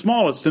even the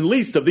smallest and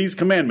least of these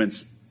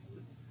commandments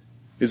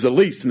is the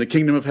least in the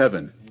kingdom of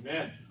heaven.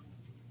 Amen.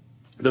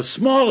 The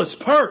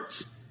smallest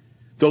parts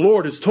the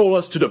Lord has told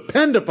us to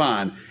depend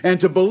upon and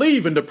to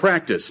believe and to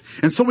practice.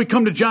 And so we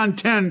come to John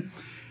 10,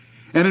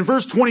 and in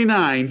verse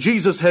 29,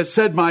 Jesus has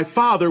said, my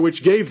Father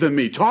which gave them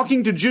me,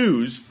 talking to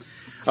Jews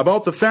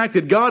about the fact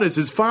that God is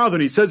his Father.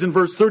 And he says in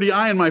verse 30,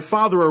 I and my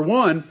Father are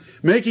one,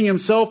 making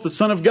himself the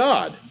Son of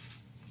God.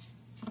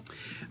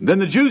 Then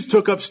the Jews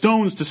took up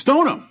stones to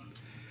stone him.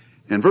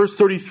 And verse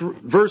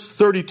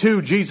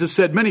 32, Jesus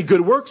said, many good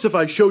works have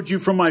I showed you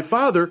from my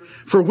Father.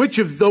 For which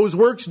of those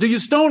works do you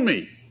stone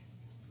me?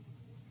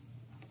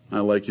 I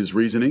like his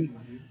reasoning.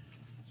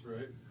 That's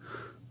right.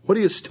 What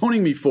are you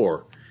stoning me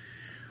for?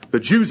 The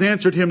Jews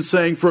answered him,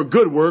 saying, For a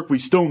good work we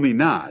stone thee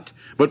not,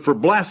 but for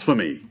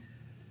blasphemy.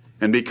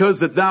 And because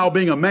that thou,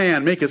 being a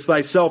man, makest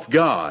thyself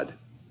God.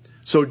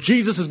 So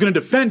Jesus is going to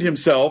defend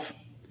himself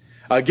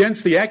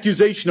against the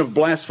accusation of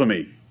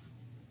blasphemy.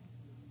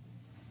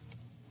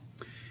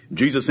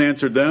 Jesus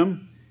answered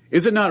them,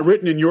 Is it not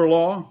written in your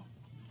law,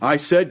 I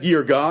said, ye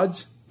are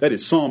gods? That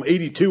is Psalm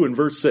 82 and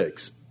verse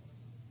 6.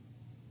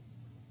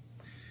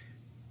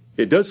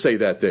 It does say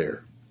that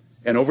there.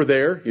 And over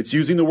there, it's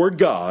using the word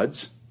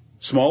gods,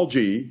 small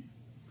g,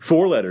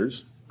 4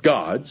 letters,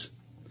 gods,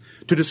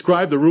 to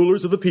describe the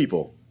rulers of the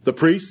people, the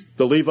priests,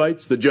 the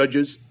Levites, the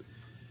judges,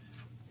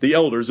 the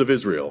elders of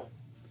Israel.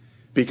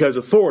 Because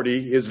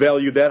authority is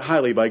valued that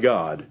highly by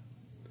God.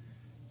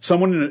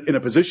 Someone in a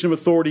position of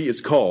authority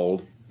is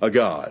called a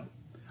god.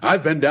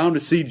 I've been down to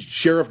see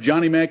Sheriff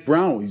Johnny Mac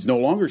Brown. He's no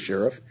longer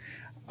sheriff.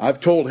 I've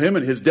told him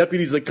and his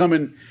deputies that come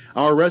in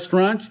our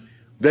restaurant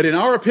that in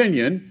our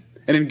opinion,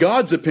 and in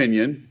God's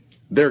opinion,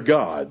 they're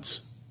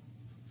gods.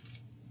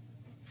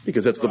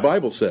 Because that's what the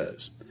Bible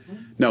says.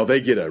 Now,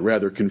 they get a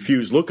rather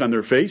confused look on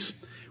their face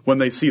when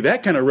they see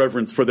that kind of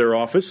reverence for their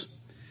office.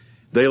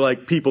 They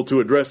like people to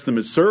address them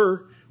as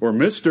sir or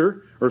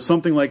mister or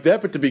something like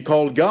that, but to be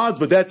called gods.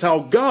 But that's how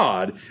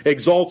God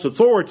exalts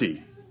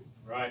authority.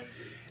 Right.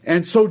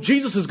 And so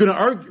Jesus is going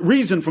to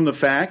reason from the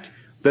fact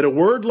that a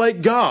word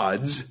like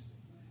gods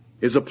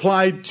is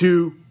applied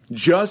to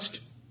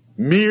just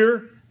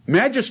mere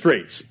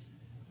magistrates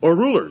or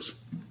rulers.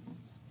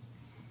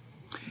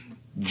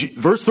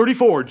 Verse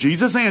 34,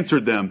 Jesus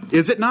answered them,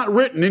 Is it not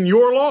written in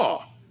your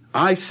law,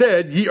 I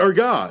said, ye are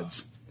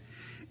gods?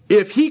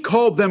 If he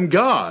called them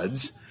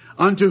gods,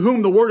 unto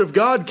whom the word of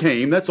God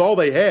came, that's all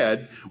they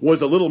had,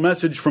 was a little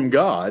message from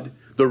God,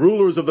 the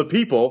rulers of the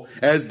people,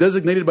 as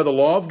designated by the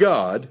law of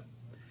God,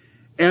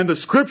 and the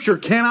scripture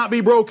cannot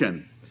be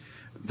broken.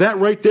 That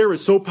right there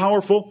is so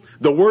powerful.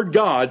 The word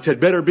gods had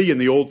better be in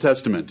the Old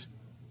Testament.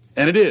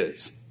 And it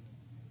is.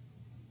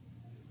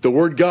 The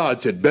word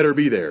gods had better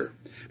be there.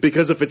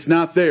 Because if it's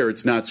not there,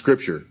 it's not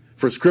Scripture.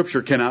 For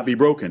Scripture cannot be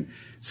broken.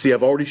 See,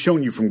 I've already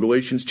shown you from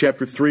Galatians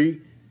chapter 3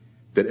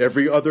 that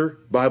every other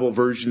Bible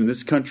version in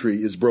this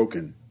country is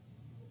broken.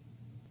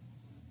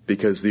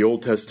 Because the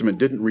Old Testament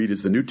didn't read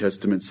as the New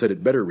Testament said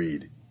it better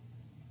read.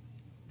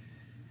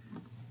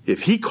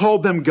 If he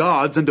called them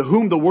gods unto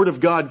whom the word of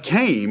God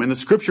came, and the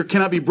Scripture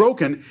cannot be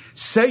broken,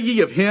 say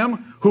ye of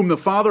him whom the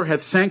Father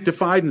hath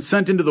sanctified and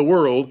sent into the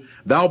world,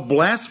 Thou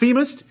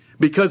blasphemest,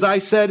 because I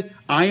said,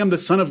 I am the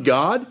Son of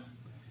God?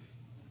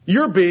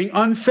 You're being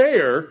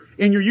unfair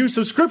in your use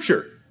of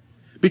Scripture.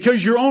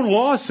 Because your own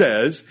law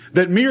says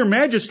that mere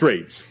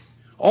magistrates,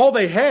 all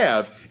they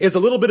have is a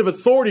little bit of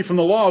authority from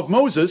the law of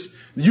Moses.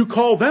 You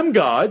call them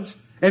gods,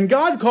 and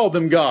God called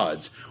them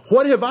gods.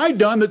 What have I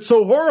done that's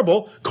so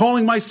horrible,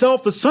 calling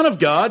myself the Son of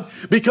God,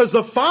 because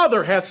the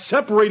Father hath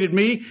separated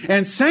me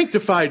and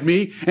sanctified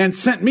me and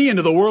sent me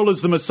into the world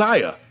as the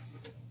Messiah?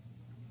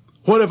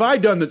 What have I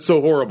done that's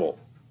so horrible?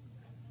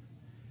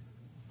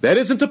 That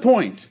isn't the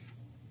point.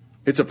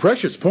 It's a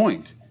precious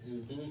point,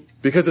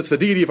 because it's the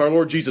deity of our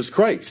Lord Jesus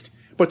Christ.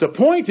 But the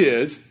point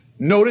is,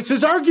 notice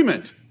his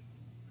argument.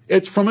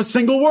 It's from a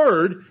single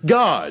word,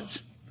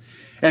 gods.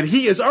 And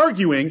he is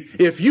arguing,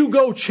 if you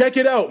go check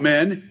it out,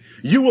 men,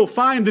 you will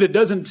find that it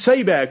doesn't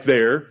say back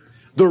there,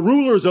 the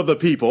rulers of the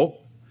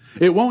people.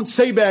 It won't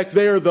say back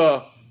there,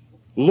 the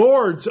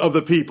lords of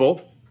the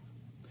people.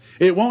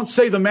 It won't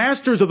say the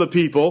masters of the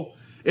people.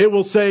 It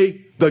will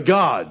say the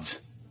gods.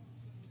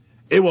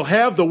 It will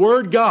have the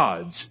word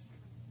gods.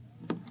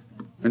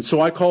 And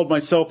so I called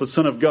myself the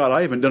Son of God.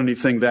 I haven't done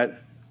anything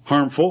that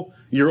harmful.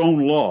 Your own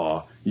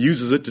law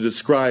uses it to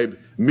describe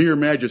mere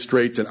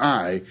magistrates, and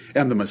I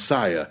am the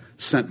Messiah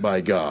sent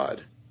by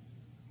God.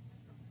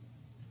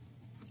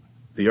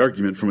 The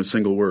argument from a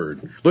single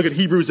word. Look at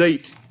Hebrews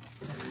 8.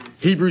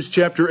 Hebrews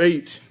chapter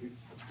 8.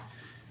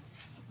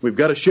 We've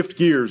got to shift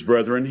gears,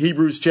 brethren.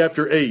 Hebrews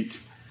chapter 8.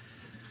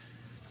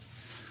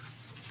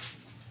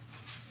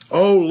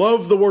 Oh,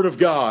 love the Word of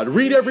God.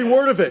 Read every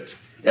word of it.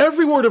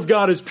 Every word of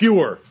God is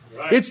pure.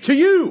 Right. It's to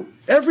you.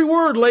 Every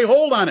word, lay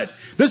hold on it.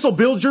 This will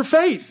build your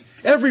faith.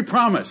 Every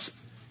promise.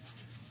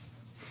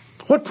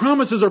 What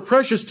promises are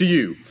precious to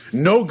you?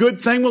 No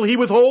good thing will he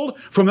withhold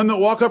from them that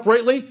walk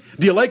uprightly.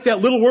 Do you like that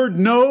little word,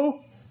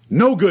 no?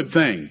 No good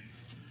thing.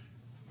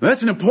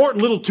 That's an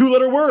important little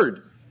 2-letter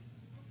word.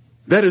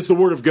 That is the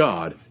Word of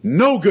God.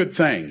 No good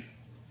thing.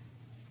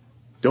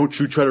 Don't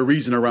you try to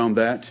reason around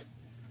that.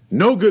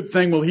 No good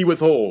thing will he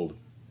withhold.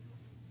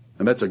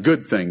 And that's a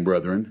good thing,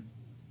 brethren.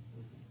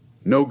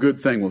 No good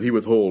thing will he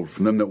withhold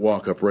from them that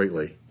walk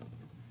uprightly.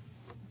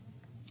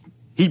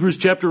 Hebrews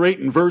chapter 8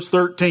 and verse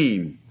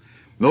 13.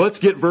 Now let's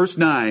get verse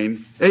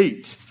 9,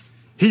 8.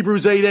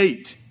 Hebrews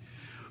 8:8.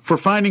 For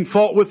finding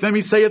fault with them,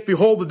 he saith,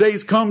 Behold, the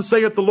days come,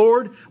 saith the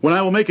Lord, when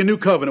I will make a new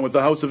covenant with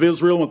the house of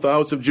Israel and with the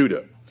house of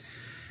Judah.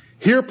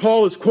 Here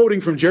Paul is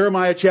quoting from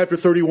Jeremiah chapter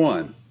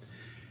 31.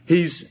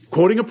 He's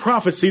quoting a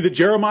prophecy that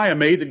Jeremiah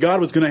made that God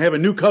was going to have a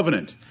new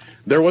covenant.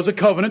 There was a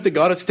covenant that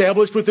God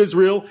established with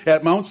Israel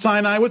at Mount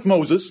Sinai with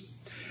Moses.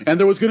 and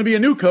there was going to be a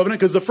new covenant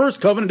because the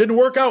first covenant didn't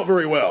work out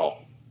very well.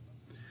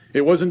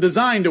 It wasn't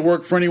designed to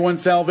work for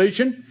anyone's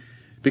salvation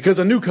because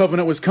a new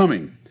covenant was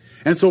coming.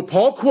 And so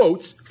Paul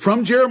quotes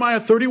from Jeremiah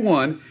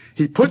 31.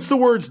 He puts the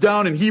words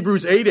down in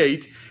Hebrews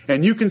 8:8,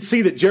 and you can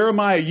see that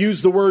Jeremiah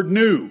used the word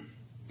new.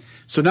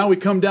 So now we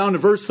come down to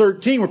verse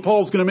 13 where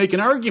Paul's going to make an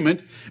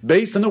argument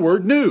based on the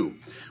word new.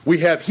 We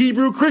have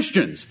Hebrew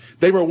Christians.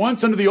 They were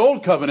once under the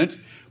old covenant.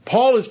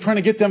 Paul is trying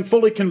to get them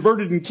fully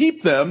converted and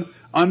keep them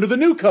under the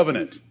new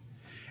covenant.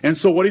 And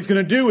so what he's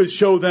going to do is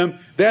show them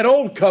that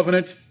old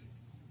covenant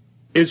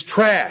is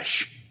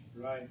trash.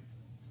 Right.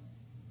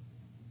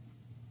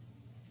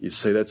 You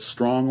say that's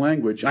strong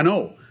language. I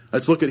know.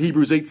 Let's look at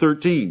Hebrews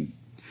 8:13.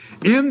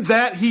 In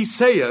that he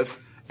saith,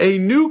 a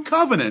new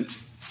covenant.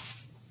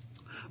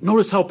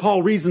 Notice how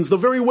Paul reasons the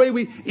very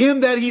way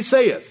in that he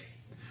saith.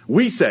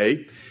 We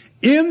say,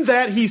 in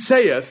that he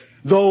saith,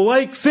 the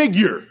like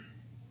figure.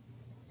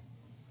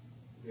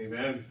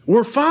 Amen.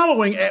 We're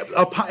following an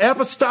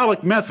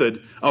apostolic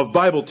method of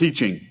Bible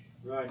teaching.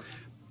 Right.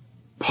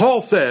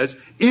 Paul says,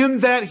 in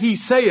that he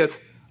saith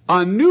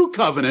a new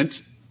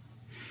covenant,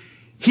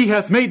 he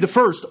hath made the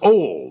first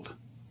old.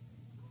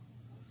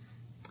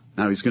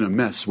 Now he's going to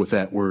mess with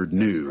that word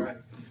new. Right.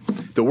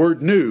 The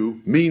word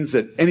new means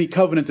that any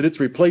covenant that it's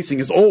replacing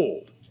is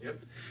old.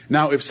 Yep.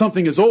 Now if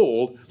something is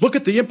old, look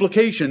at the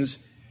implications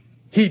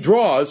he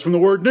draws from the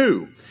word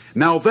new.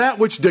 Now that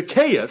which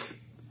decayeth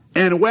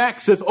and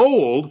waxeth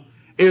old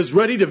is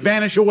ready to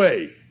vanish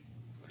away.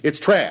 It's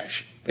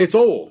trash. It's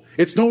old.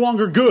 It's no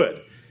longer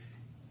good.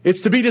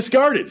 It's to be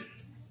discarded.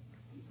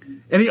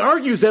 And he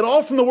argues that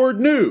all from the word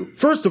new.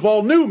 First of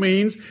all, new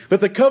means that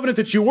the covenant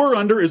that you were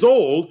under is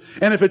old,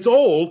 and if it's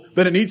old,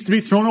 then it needs to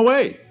be thrown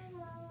away.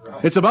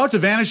 Right. It's about to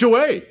vanish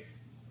away.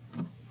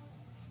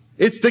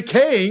 It's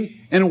decaying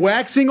and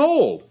waxing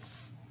old.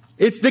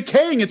 It's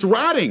decaying, it's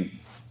rotting,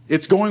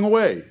 it's going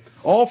away.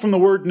 All from the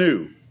word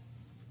new.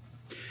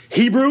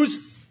 Hebrews,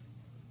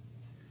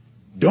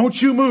 don't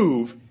you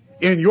move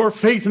in your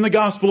faith in the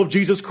gospel of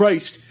Jesus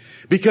Christ.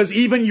 Because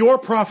even your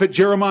prophet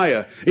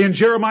Jeremiah, in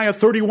Jeremiah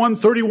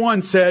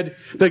 31:31 said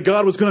that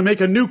God was going to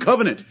make a new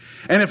covenant.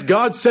 And if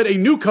God said a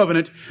new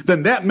covenant,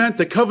 then that meant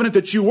the covenant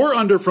that you were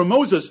under from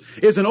Moses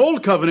is an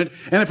old covenant.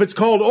 And if it's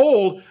called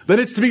old, then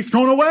it's to be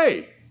thrown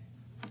away.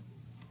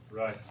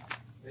 Right.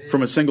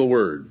 From a single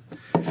word.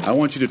 I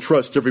want you to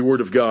trust every word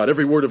of God.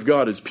 Every word of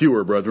God is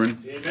pure,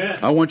 brethren. Amen.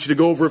 I want you to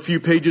go over a few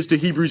pages to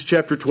Hebrews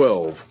chapter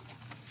 12.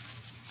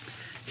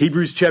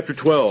 Hebrews chapter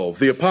 12.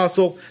 The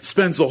apostle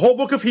spends the whole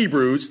book of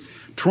Hebrews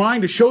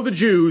trying to show the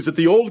Jews that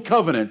the old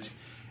covenant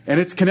and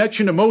its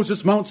connection to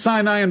Moses, Mount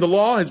Sinai, and the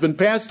law has been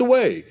passed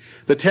away.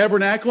 The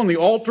tabernacle and the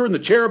altar and the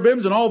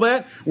cherubims and all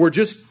that were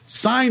just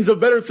signs of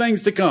better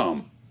things to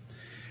come.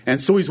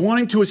 And so he's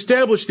wanting to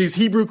establish these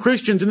Hebrew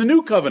Christians in the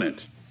new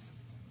covenant.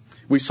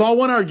 We saw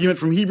one argument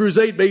from Hebrews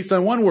 8 based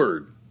on one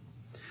word.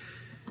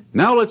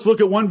 Now let's look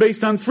at one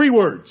based on three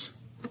words.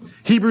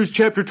 Hebrews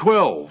chapter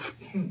 12.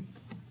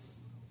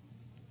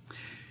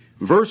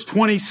 Verse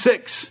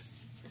 26.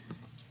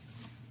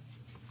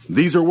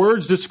 These are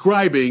words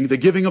describing the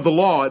giving of the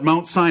law at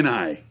Mount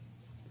Sinai,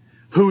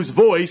 whose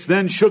voice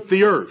then shook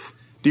the earth.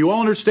 Do you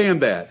all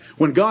understand that?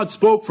 When God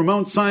spoke from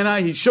Mount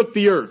Sinai, he shook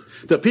the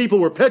earth. The people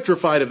were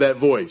petrified of that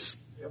voice.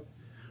 Yep.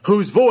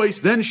 Whose voice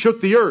then shook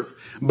the earth.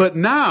 But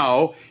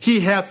now he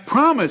hath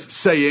promised,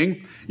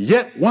 saying,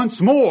 yet once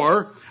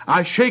more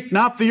I shake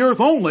not the earth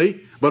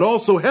only, but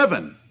also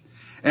heaven.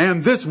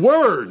 And this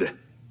word,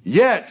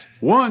 yet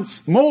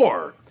once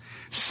more,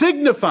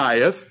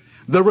 signifieth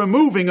the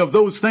removing of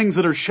those things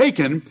that are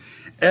shaken,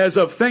 as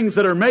of things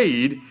that are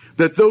made,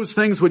 that those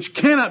things which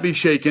cannot be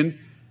shaken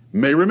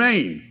may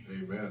remain.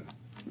 Amen.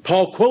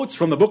 Paul quotes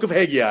from the book of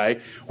Haggai,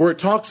 where it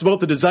talks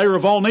about the desire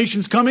of all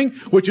nations coming,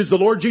 which is the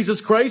Lord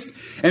Jesus Christ,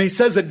 and he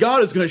says that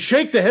God is going to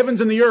shake the heavens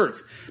and the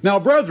earth. Now,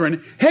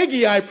 brethren,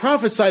 Haggai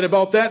prophesied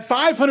about that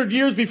 500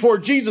 years before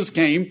Jesus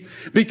came,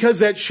 because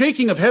that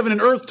shaking of heaven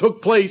and earth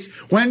took place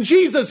when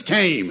Jesus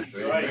came.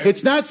 Amen.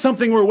 It's not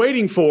something we're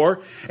waiting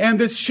for, and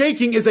this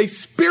shaking is a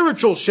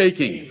spiritual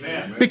shaking,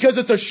 Amen. because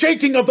it's a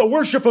shaking of the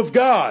worship of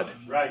God.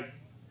 Right.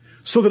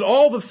 So that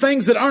all the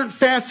things that aren't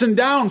fastened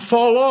down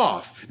fall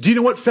off. Do you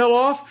know what fell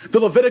off? The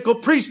Levitical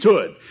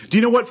priesthood. Do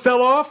you know what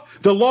fell off?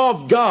 The law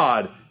of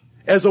God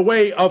as a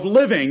way of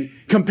living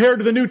compared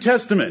to the New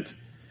Testament.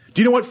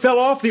 Do you know what fell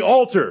off? The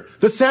altar,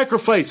 the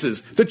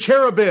sacrifices, the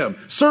cherubim,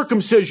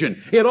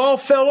 circumcision. It all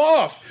fell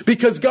off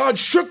because God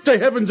shook the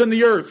heavens and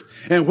the earth.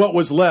 And what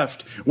was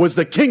left was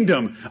the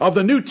kingdom of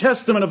the New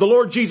Testament of the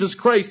Lord Jesus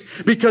Christ,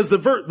 because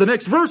the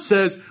next verse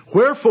says,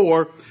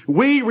 wherefore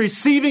we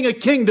receiving a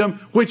kingdom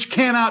which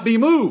cannot be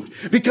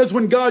moved. Because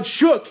when God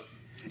shook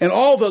and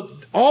all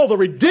the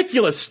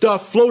ridiculous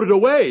stuff floated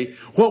away,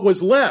 what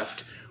was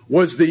left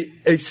was the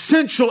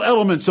essential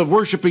elements of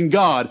worshiping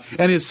God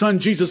and His Son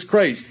Jesus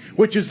Christ,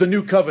 which is the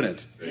new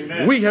covenant.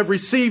 Amen. We have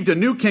received a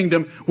new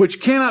kingdom which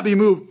cannot be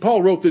moved.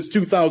 Paul wrote this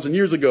 2,000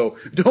 years ago.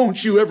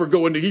 Don't you ever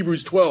go into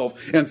Hebrews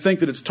 12 and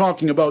think that it's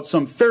talking about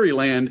some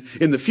fairyland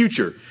in the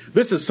future.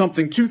 This is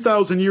something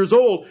 2,000 years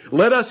old.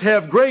 Let us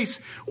have grace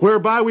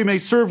whereby we may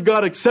serve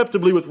God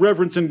acceptably with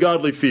reverence and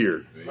godly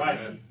fear.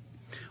 Right.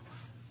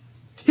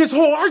 His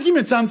whole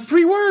argument's on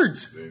 3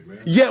 words.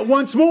 Amen. Yet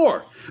once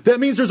more. That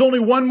means there's only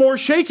one more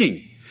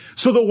shaking.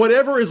 So that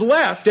whatever is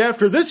left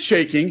after this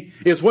shaking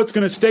is what's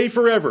going to stay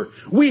forever.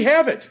 We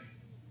have it.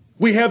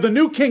 We have the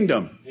new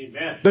kingdom.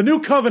 Amen. The new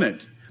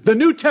covenant. The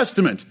New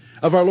Testament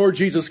of our Lord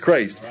Jesus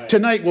Christ. Right.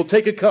 Tonight we'll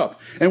take a cup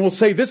and we'll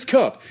say this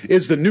cup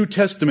is the New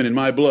Testament in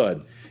my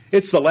blood.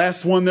 It's the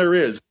last one there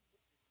is.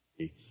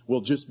 It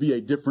will just be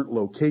a different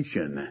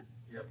location.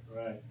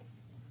 Right.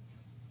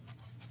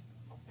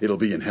 It'll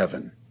be in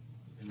heaven.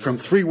 From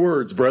 3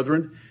 words,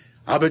 brethren.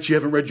 I bet you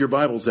haven't read your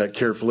Bibles that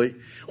carefully.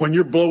 When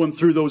you're blowing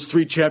through those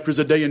 3 chapters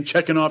a day and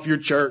checking off your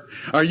chart,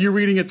 are you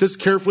reading it this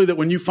carefully that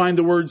when you find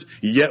the words,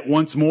 yet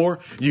once more,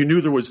 you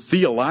knew there was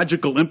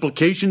theological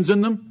implications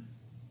in them?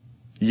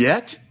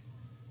 Yet?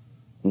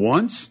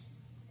 Once?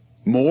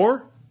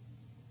 More?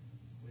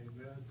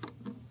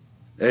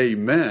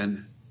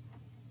 Amen.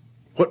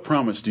 What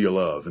promise do you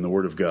love in the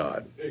Word of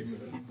God?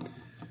 Amen.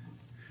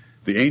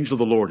 The angel of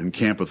the Lord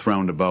encampeth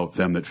round about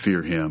them that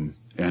fear Him,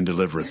 and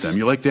delivereth them.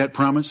 You like that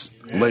promise?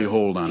 Amen. Lay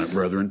hold on it,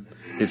 brethren.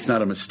 It's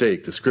not a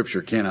mistake. The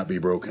Scripture cannot be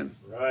broken.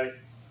 Right.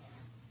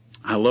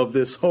 I love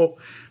this. I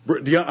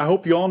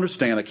hope you all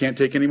understand. I can't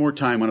take any more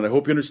time on it. I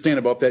hope you understand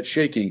about that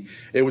shaking.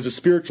 It was a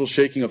spiritual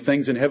shaking of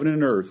things in heaven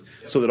and earth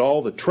so that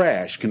all the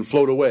trash can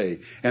float away.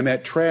 And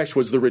that trash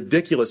was the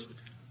ridiculous.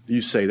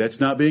 You say,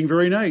 that's not being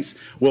very nice.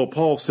 Well,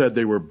 Paul said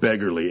they were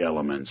beggarly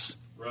elements.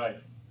 Right.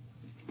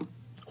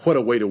 What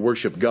a way to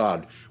worship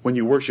God when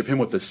you worship Him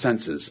with the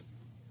senses.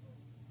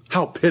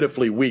 How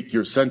pitifully weak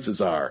your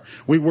senses are.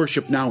 We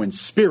worship now in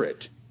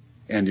spirit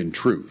and in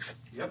truth.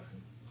 Yep.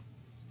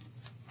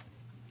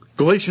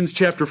 Galatians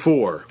chapter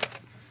 4.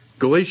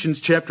 Galatians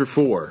chapter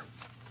 4.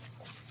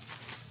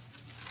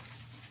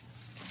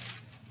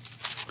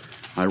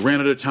 I ran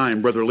out of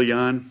time, Brother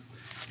Leon.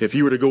 If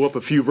you were to go up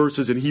a few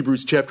verses in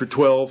Hebrews chapter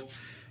 12,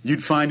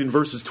 you'd find in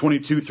verses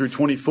 22 through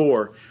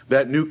 24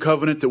 that new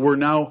covenant that we're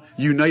now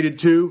united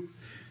to.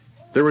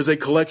 There was a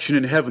collection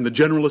in heaven, the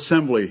General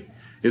Assembly.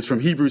 Is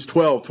from Hebrews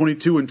 12,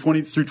 22 and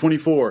 20 through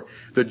 24.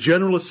 The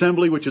general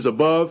assembly which is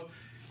above,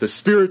 the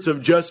spirits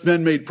of just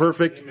men made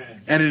perfect,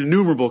 Amen. And an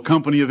innumerable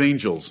company of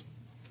angels.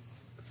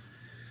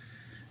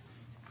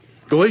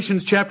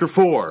 Galatians chapter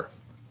 4.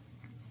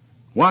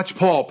 Watch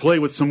Paul play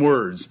with some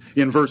words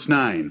in verse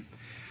 9.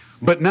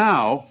 But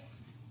now,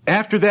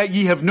 after that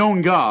ye have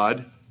known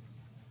God,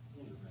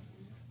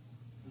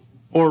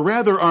 or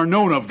rather are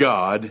known of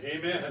God,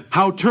 Amen.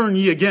 how turn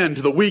ye again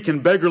to the weak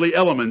and beggarly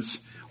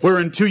elements,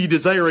 whereunto ye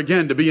desire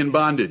again to be in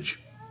bondage.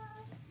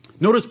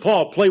 Notice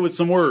Paul play with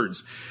some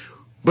words.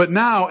 But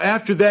now,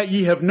 after that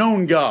ye have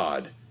known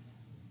God.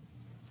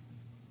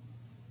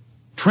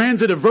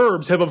 Transitive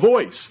verbs have a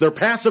voice. They're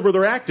passive or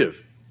they're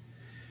active.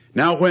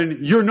 Now, when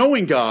you're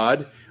knowing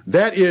God,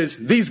 that is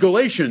these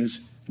Galatians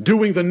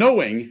doing the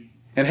knowing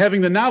and having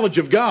the knowledge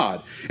of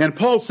God. And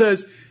Paul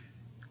says,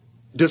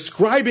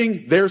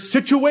 describing their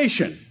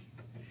situation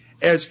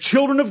as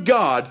children of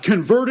God,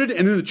 converted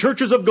and in the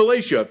churches of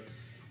Galatia,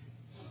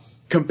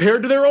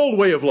 compared to their old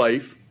way of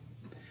life,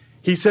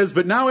 he says,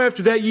 but now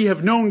after that ye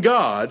have known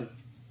God,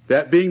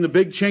 that being the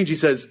big change, he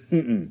says,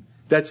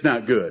 that's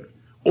not good.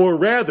 Or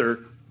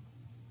rather,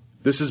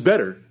 this is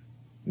better,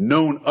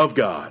 known of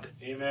God.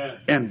 Amen.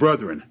 And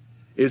brethren,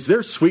 is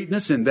there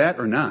sweetness in that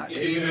or not?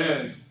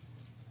 Amen.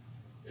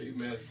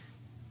 Amen.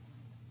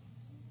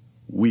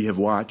 We have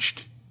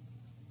watched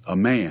a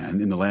man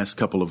in the last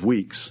couple of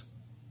weeks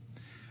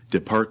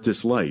depart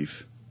this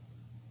life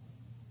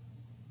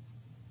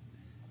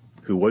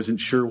who wasn't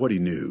sure what he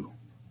knew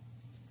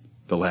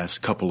the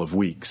last couple of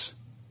weeks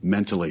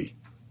mentally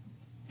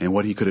and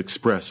what he could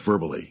express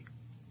verbally.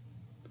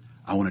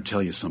 I want to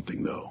tell you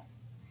something, though.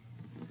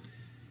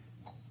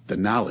 The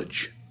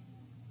knowledge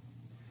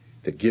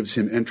that gives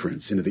him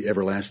entrance into the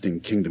everlasting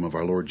kingdom of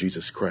our Lord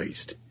Jesus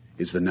Christ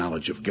is the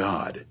knowledge of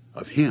God,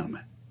 of Him,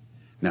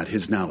 not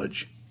his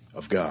knowledge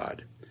of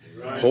God.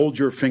 Right. Hold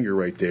your finger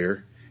right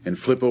there and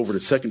flip over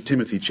to 2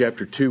 Timothy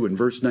chapter 2 and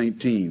verse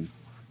 19.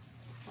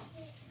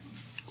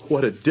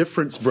 What a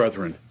difference,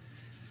 brethren.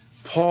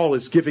 Paul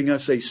is giving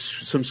us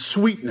some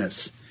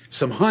sweetness,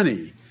 some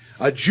honey,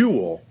 a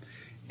jewel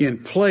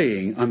in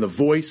playing on the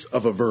voice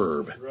of a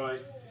verb. Right.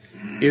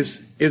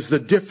 Is the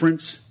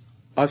difference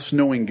us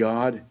knowing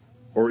God,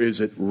 or is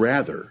it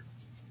rather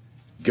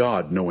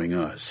God knowing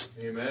us?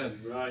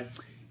 Amen. Right.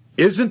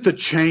 Isn't the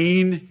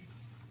chain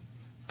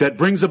that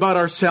brings about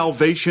our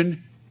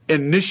salvation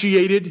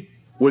initiated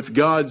with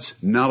God's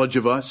knowledge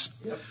of us?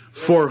 Yep.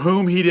 For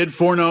whom He did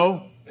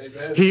foreknow,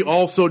 Amen. He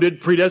also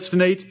did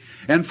predestinate.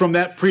 And from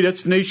that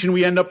predestination,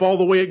 we end up all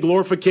the way at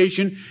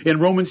glorification in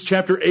Romans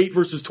chapter 8,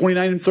 verses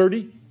 29 and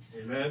 30.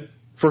 Amen.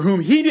 for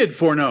whom he did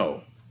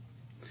foreknow.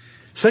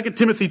 2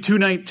 Timothy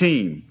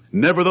 2:19,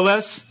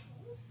 nevertheless,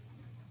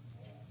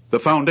 the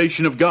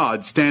foundation of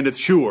God standeth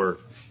sure,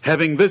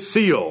 having this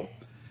seal,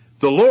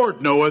 the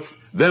Lord knoweth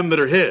them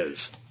that are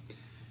his.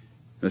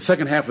 The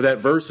second half of that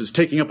verse is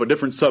taking up a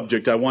different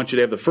subject. I want you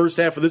to have the first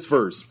half of this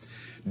verse.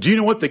 Do you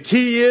know what the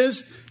key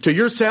is to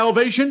your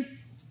salvation?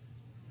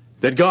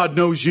 That God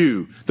knows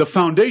you. The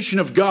foundation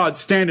of God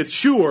standeth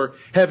sure,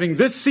 having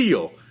this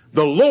seal,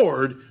 the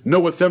Lord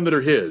knoweth them that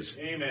are his.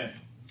 Amen.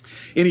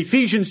 In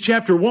Ephesians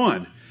chapter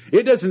 1,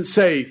 it doesn't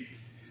say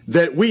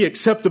that we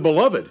accept the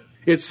beloved.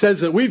 It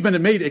says that we've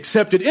been made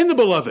accepted in the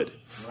beloved.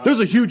 Right.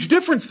 There's a huge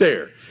difference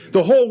there.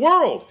 The whole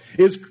world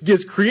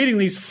is creating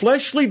these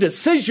fleshly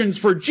decisions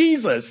for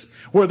Jesus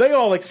where they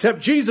all accept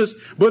Jesus,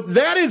 but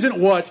that isn't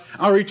what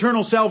our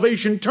eternal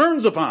salvation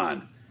turns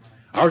upon.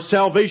 Our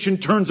salvation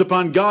turns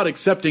upon God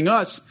accepting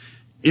us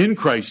in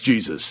Christ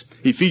Jesus.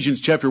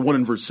 Ephesians chapter 1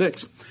 and verse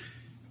 6.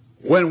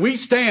 When we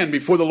stand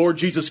before the Lord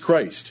Jesus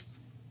Christ,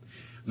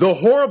 the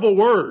horrible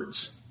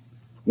words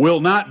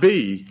will not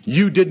be,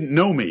 you didn't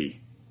know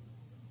me.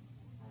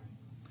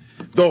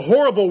 The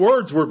horrible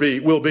words will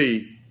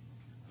be,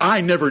 I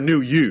never knew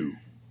you.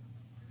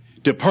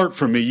 Depart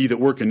from me, ye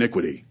that work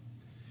iniquity.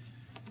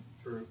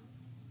 True.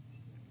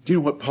 Do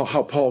you know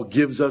how Paul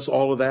gives us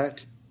all of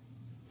that?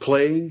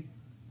 Playing,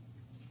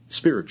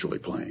 spiritually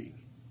playing.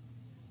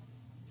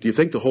 Do you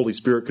think the Holy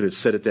Spirit could have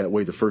said it that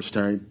way the first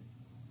time?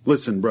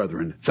 Listen,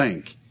 brethren,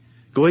 think.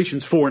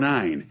 Galatians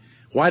 4:9.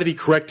 Why did he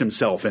correct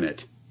himself in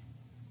it?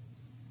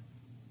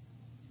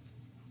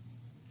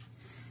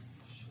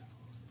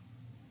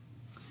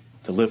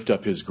 To lift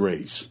up his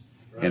grace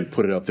and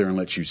put it up there and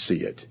let you see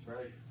it.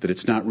 That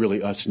it's not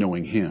really us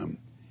knowing him,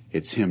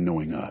 it's him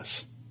knowing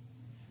us.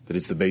 That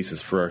it's the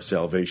basis for our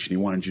salvation. He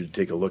wanted you to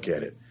take a look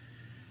at it.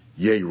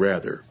 Yea,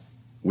 rather,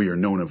 we are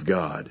known of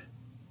God.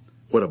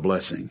 What a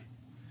blessing.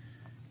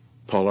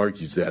 Paul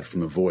argues that from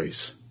the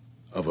voice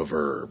of a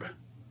verb.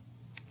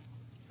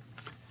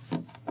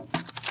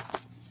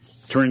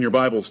 Turn in your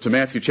Bibles to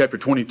Matthew chapter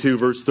 22,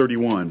 verse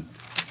 31.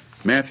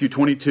 Matthew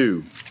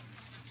 22,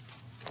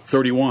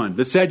 31.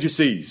 The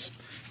Sadducees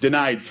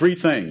denied three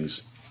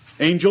things: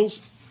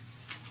 angels,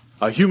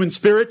 a human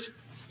spirit,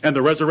 and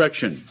the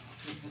resurrection.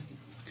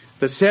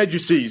 The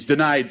Sadducees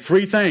denied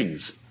three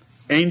things: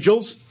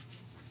 angels.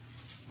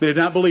 They did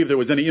not believe there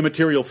was any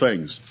immaterial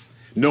things.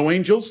 No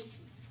angels,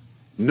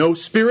 no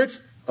spirit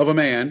of a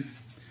man.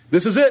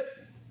 This is it.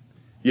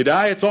 You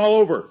die, it's all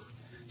over.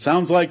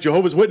 Sounds like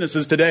Jehovah's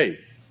Witnesses today.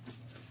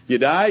 You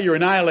die, you're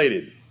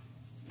annihilated.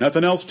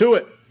 Nothing else to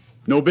it.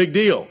 No big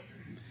deal.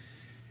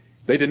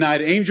 They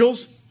denied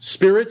angels,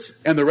 spirits,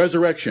 and the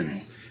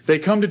resurrection. They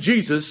come to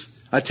Jesus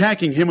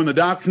attacking him in the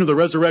doctrine of the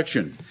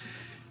resurrection.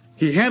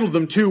 He handled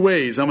them two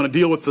ways. I'm going to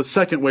deal with the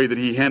second way that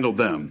he handled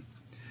them.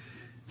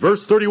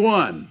 Verse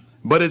 31,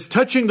 but as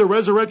touching the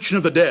resurrection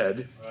of the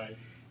dead,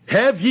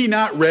 have ye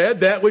not read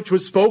that which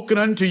was spoken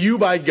unto you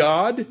by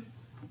God?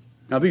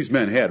 Now these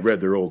men had read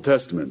their Old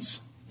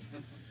Testaments.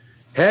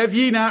 Have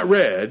ye not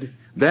read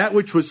that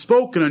which was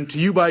spoken unto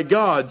you by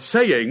God,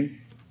 saying,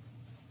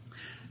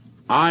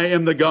 I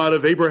am the God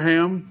of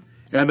Abraham,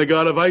 and the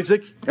God of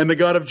Isaac, and the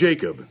God of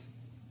Jacob.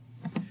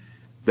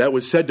 That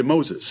was said to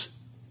Moses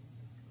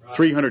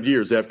 300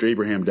 years after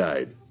Abraham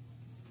died.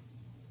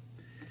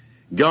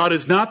 God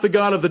is not the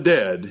God of the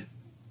dead,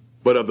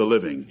 but of the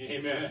living.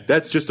 Amen.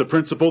 That's just a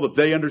principle that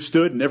they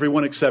understood and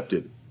everyone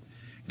accepted.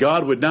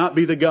 God would not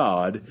be the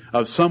God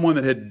of someone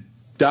that had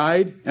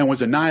died and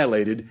was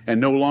annihilated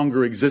and no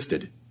longer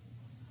existed.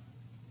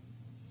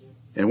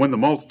 And when the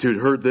multitude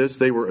heard this,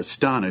 they were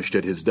astonished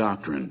at his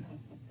doctrine.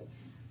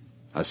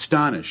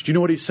 Astonished. Do you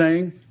know what he's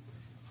saying?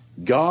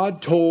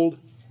 God told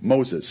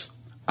Moses,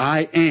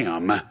 I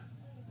am,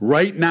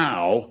 right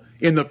now,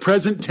 in the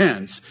present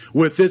tense,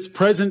 with this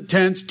present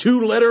tense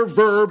two-letter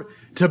verb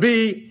to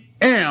be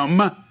am.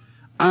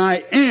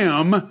 I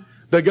am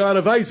the God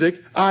of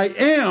Isaac. I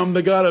am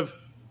the God of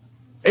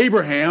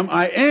Abraham.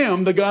 I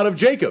am the God of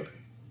Jacob.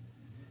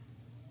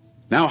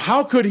 Now,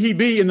 how could he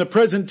be in the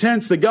present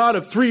tense the God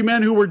of three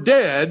men who were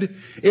dead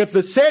if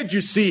the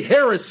Sadducee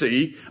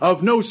heresy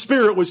of no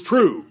spirit was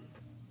true?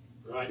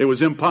 Right. It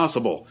was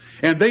impossible.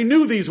 And they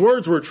knew these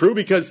words were true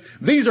because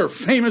these are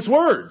famous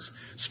words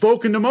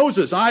spoken to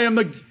Moses. I am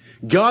the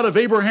God of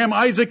Abraham,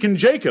 Isaac, and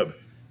Jacob.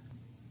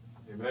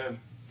 Amen.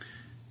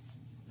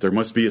 There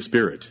must be a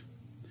spirit.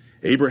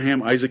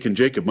 Abraham, Isaac, and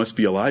Jacob must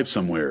be alive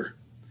somewhere.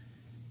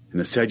 And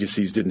the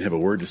Sadducees didn't have a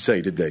word to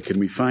say, did they? Can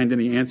we find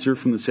any answer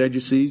from the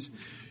Sadducees?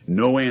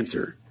 No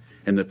answer.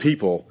 And the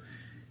people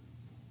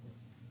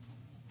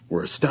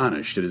were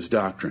astonished at his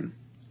doctrine.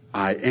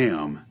 I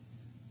am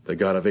the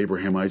God of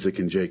Abraham, Isaac,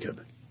 and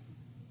Jacob.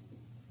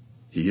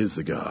 He is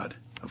the God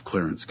of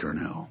Clarence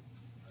Cornell.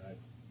 Right.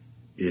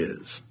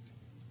 Is.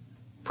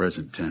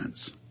 Present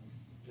tense.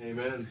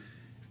 Amen.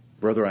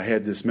 Brother, I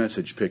had this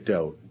message picked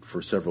out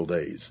for several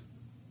days.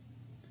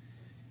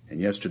 And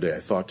yesterday I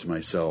thought to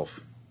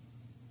myself,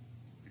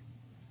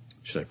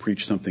 should I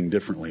preach something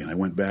differently? And I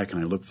went back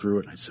and I looked through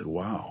it and I said,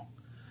 wow,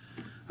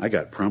 I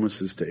got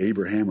promises to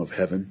Abraham of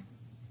heaven.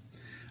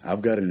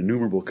 I've got an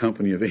innumerable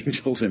company of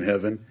angels in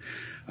heaven.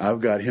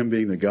 I've got him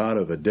being the God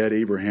of a dead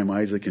Abraham,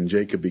 Isaac, and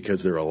Jacob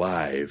because they're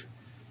alive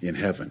in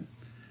heaven.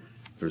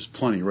 There's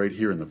plenty right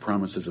here in the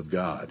promises of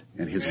God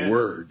and his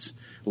words.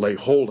 Lay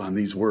hold on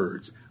these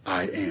words.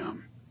 I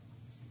am.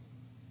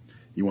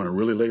 You want to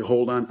really lay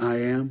hold on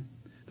I am?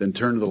 Then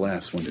turn to the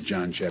last one, to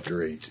John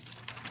chapter 8.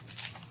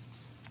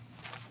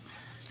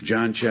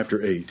 John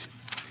chapter 8.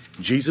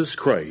 Jesus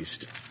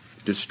Christ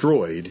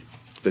destroyed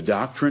the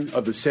doctrine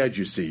of the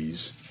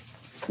Sadducees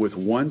with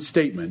one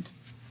statement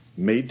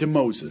made to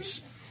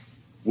Moses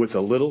with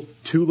a little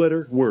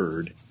 2-letter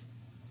word,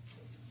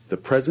 the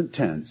present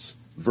tense,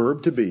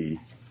 verb to be,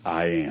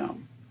 I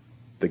am,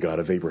 the God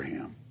of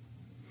Abraham.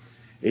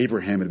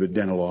 Abraham had been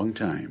dead a long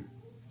time.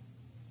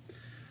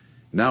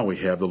 Now we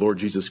have the Lord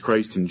Jesus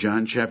Christ in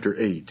John chapter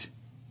 8,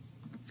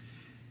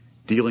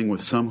 dealing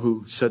with some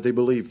who said they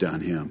believed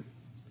on him,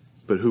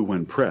 but who,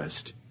 when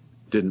pressed,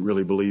 didn't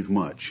really believe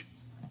much.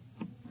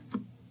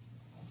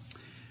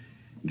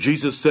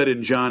 Jesus said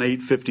in John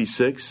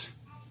 8:56,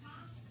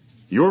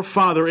 your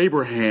father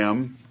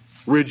Abraham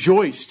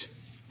rejoiced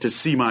to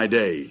see my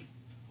day,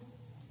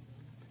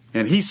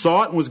 and he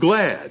saw it and was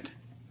glad.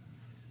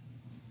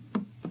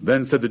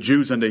 Then said the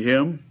Jews unto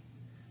him,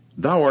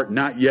 thou art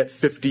not yet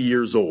 50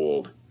 years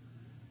old,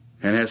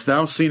 and hast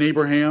thou seen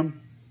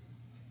Abraham?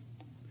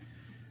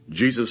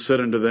 Jesus said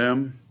unto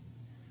them,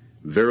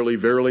 verily,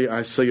 verily,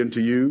 I say unto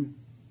you,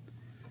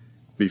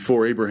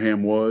 before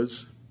Abraham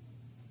was,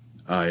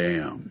 I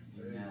am.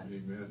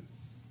 Amen.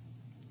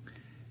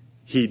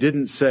 He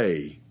didn't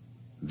say,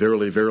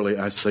 verily, verily,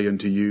 I say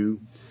unto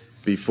you,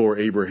 before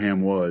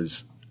Abraham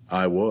was,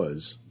 I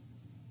was.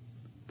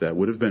 That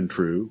would have been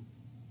true.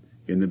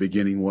 In the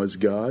beginning was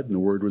God, and the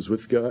Word was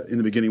with God. In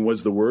the beginning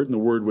was the Word, and the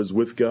Word was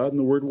with God, and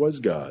the Word was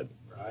God.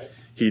 Right.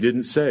 He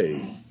didn't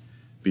say,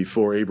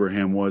 before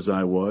Abraham was,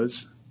 I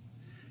was.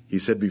 He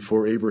said,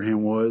 before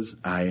Abraham was,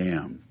 I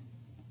am.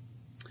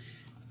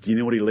 Do you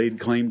know what he laid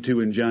claim to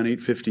in John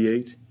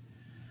 8:58?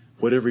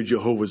 What every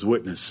Jehovah's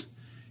Witness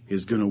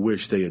is going to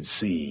wish they had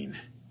seen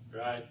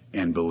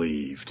and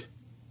believed.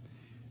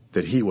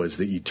 That he was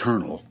the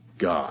eternal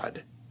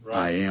God. Right.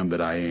 I am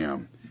that I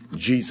am.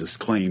 Jesus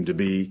claimed to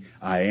be,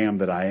 I am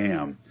that I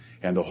am.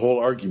 And the whole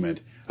argument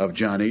of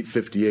John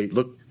 8:58,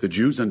 look, the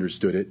Jews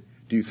understood it.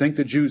 Do you think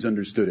the Jews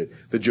understood it?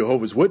 The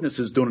Jehovah's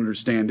Witnesses don't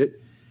understand it.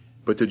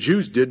 But the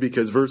Jews did,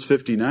 because verse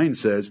 59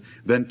 says,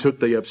 then took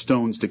they up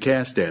stones to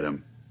cast at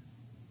him.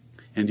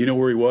 And do you know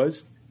where he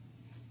was?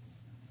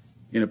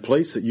 In a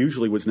place that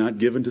usually was not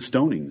given to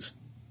stonings.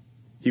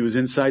 He was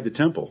inside the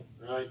temple.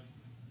 Right.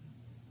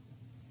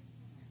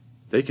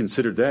 They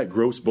considered that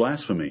gross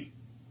blasphemy.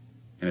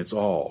 And it's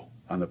all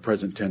on the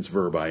present tense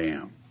verb, I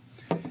am.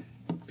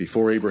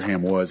 Before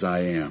Abraham was, I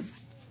am.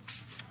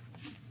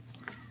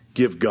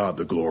 Give God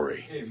the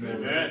glory.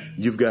 Amen.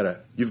 You've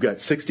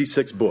got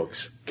 66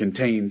 books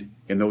contained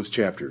in those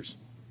chapters.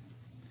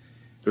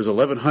 There's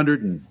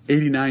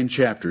 1,189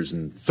 chapters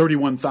and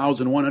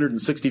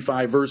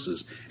 31,165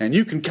 verses. And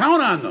you can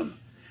count on them.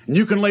 And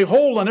you can lay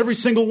hold on every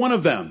single one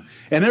of them.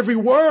 And every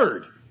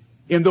word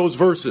in those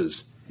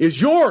verses is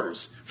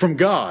yours from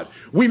God.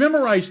 We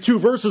memorized 2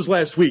 verses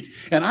last week,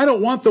 and I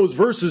don't want those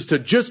verses to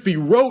just be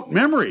rote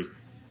memory.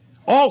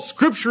 All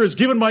Scripture is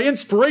given by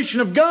inspiration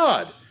of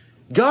God.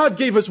 God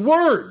gave us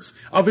words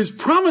of His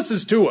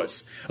promises to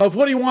us, of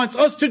what He wants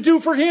us to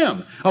do for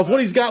Him, of what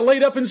He's got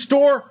laid up in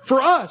store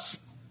for us.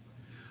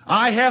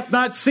 Eye hath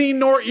not seen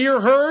nor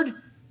ear heard,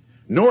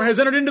 nor has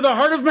entered into the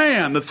heart of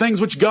man the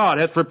things which God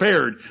hath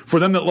prepared for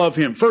them that love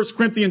Him. 1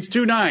 Corinthians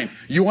 2:9.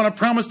 You want a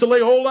promise to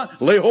lay hold on?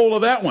 Lay hold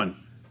of that one.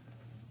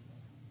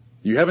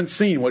 You haven't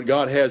seen what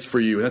God has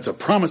for you. That's a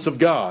promise of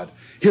God.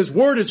 His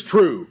word is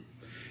true.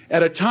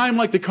 At a time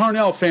like the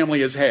Carnell family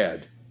has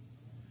had.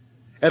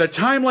 At a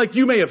time like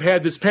you may have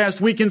had this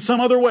past week in some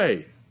other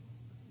way.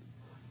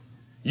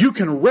 You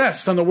can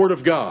rest on the word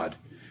of God.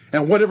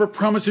 And whatever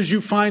promises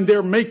you find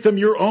there, make them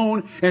your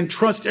own and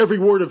trust every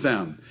word of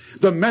them.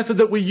 The method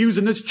that we use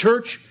in this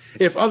church,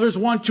 if others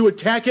want to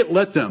attack it,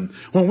 let them.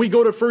 When we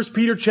go to 1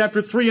 Peter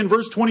chapter 3 and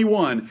verse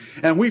 21,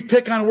 and we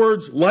pick on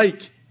words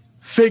like,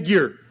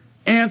 figure,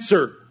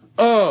 answer,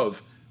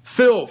 of,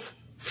 filth,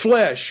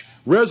 flesh,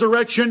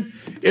 resurrection,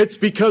 it's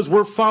because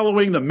we're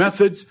following the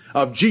methods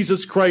of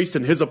Jesus Christ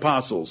and His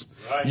apostles.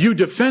 Right. You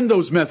defend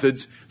those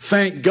methods,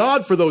 thank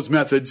God for those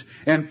methods,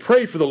 and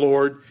pray for the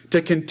Lord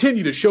to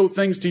continue to show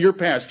things to your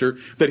pastor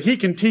that he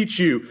can teach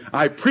you.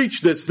 I preach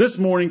this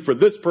morning for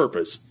this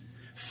purpose.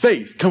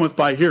 Faith cometh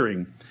by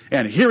hearing,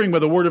 and hearing by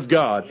the word of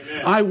God.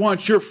 Amen. I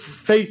want your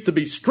faith to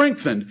be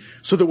strengthened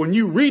so that when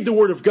you read the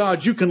word of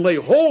God, you can lay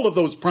hold of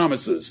those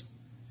promises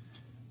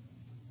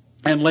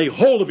and lay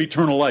hold of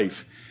eternal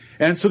life.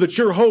 And so that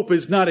your hope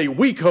is not a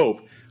weak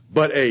hope,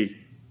 but a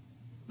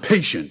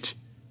patient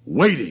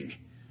waiting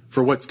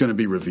for what's going to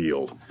be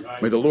revealed.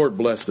 Right. May the Lord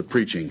bless the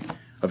preaching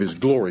of His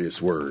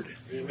glorious word.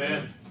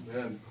 Amen.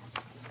 Amen.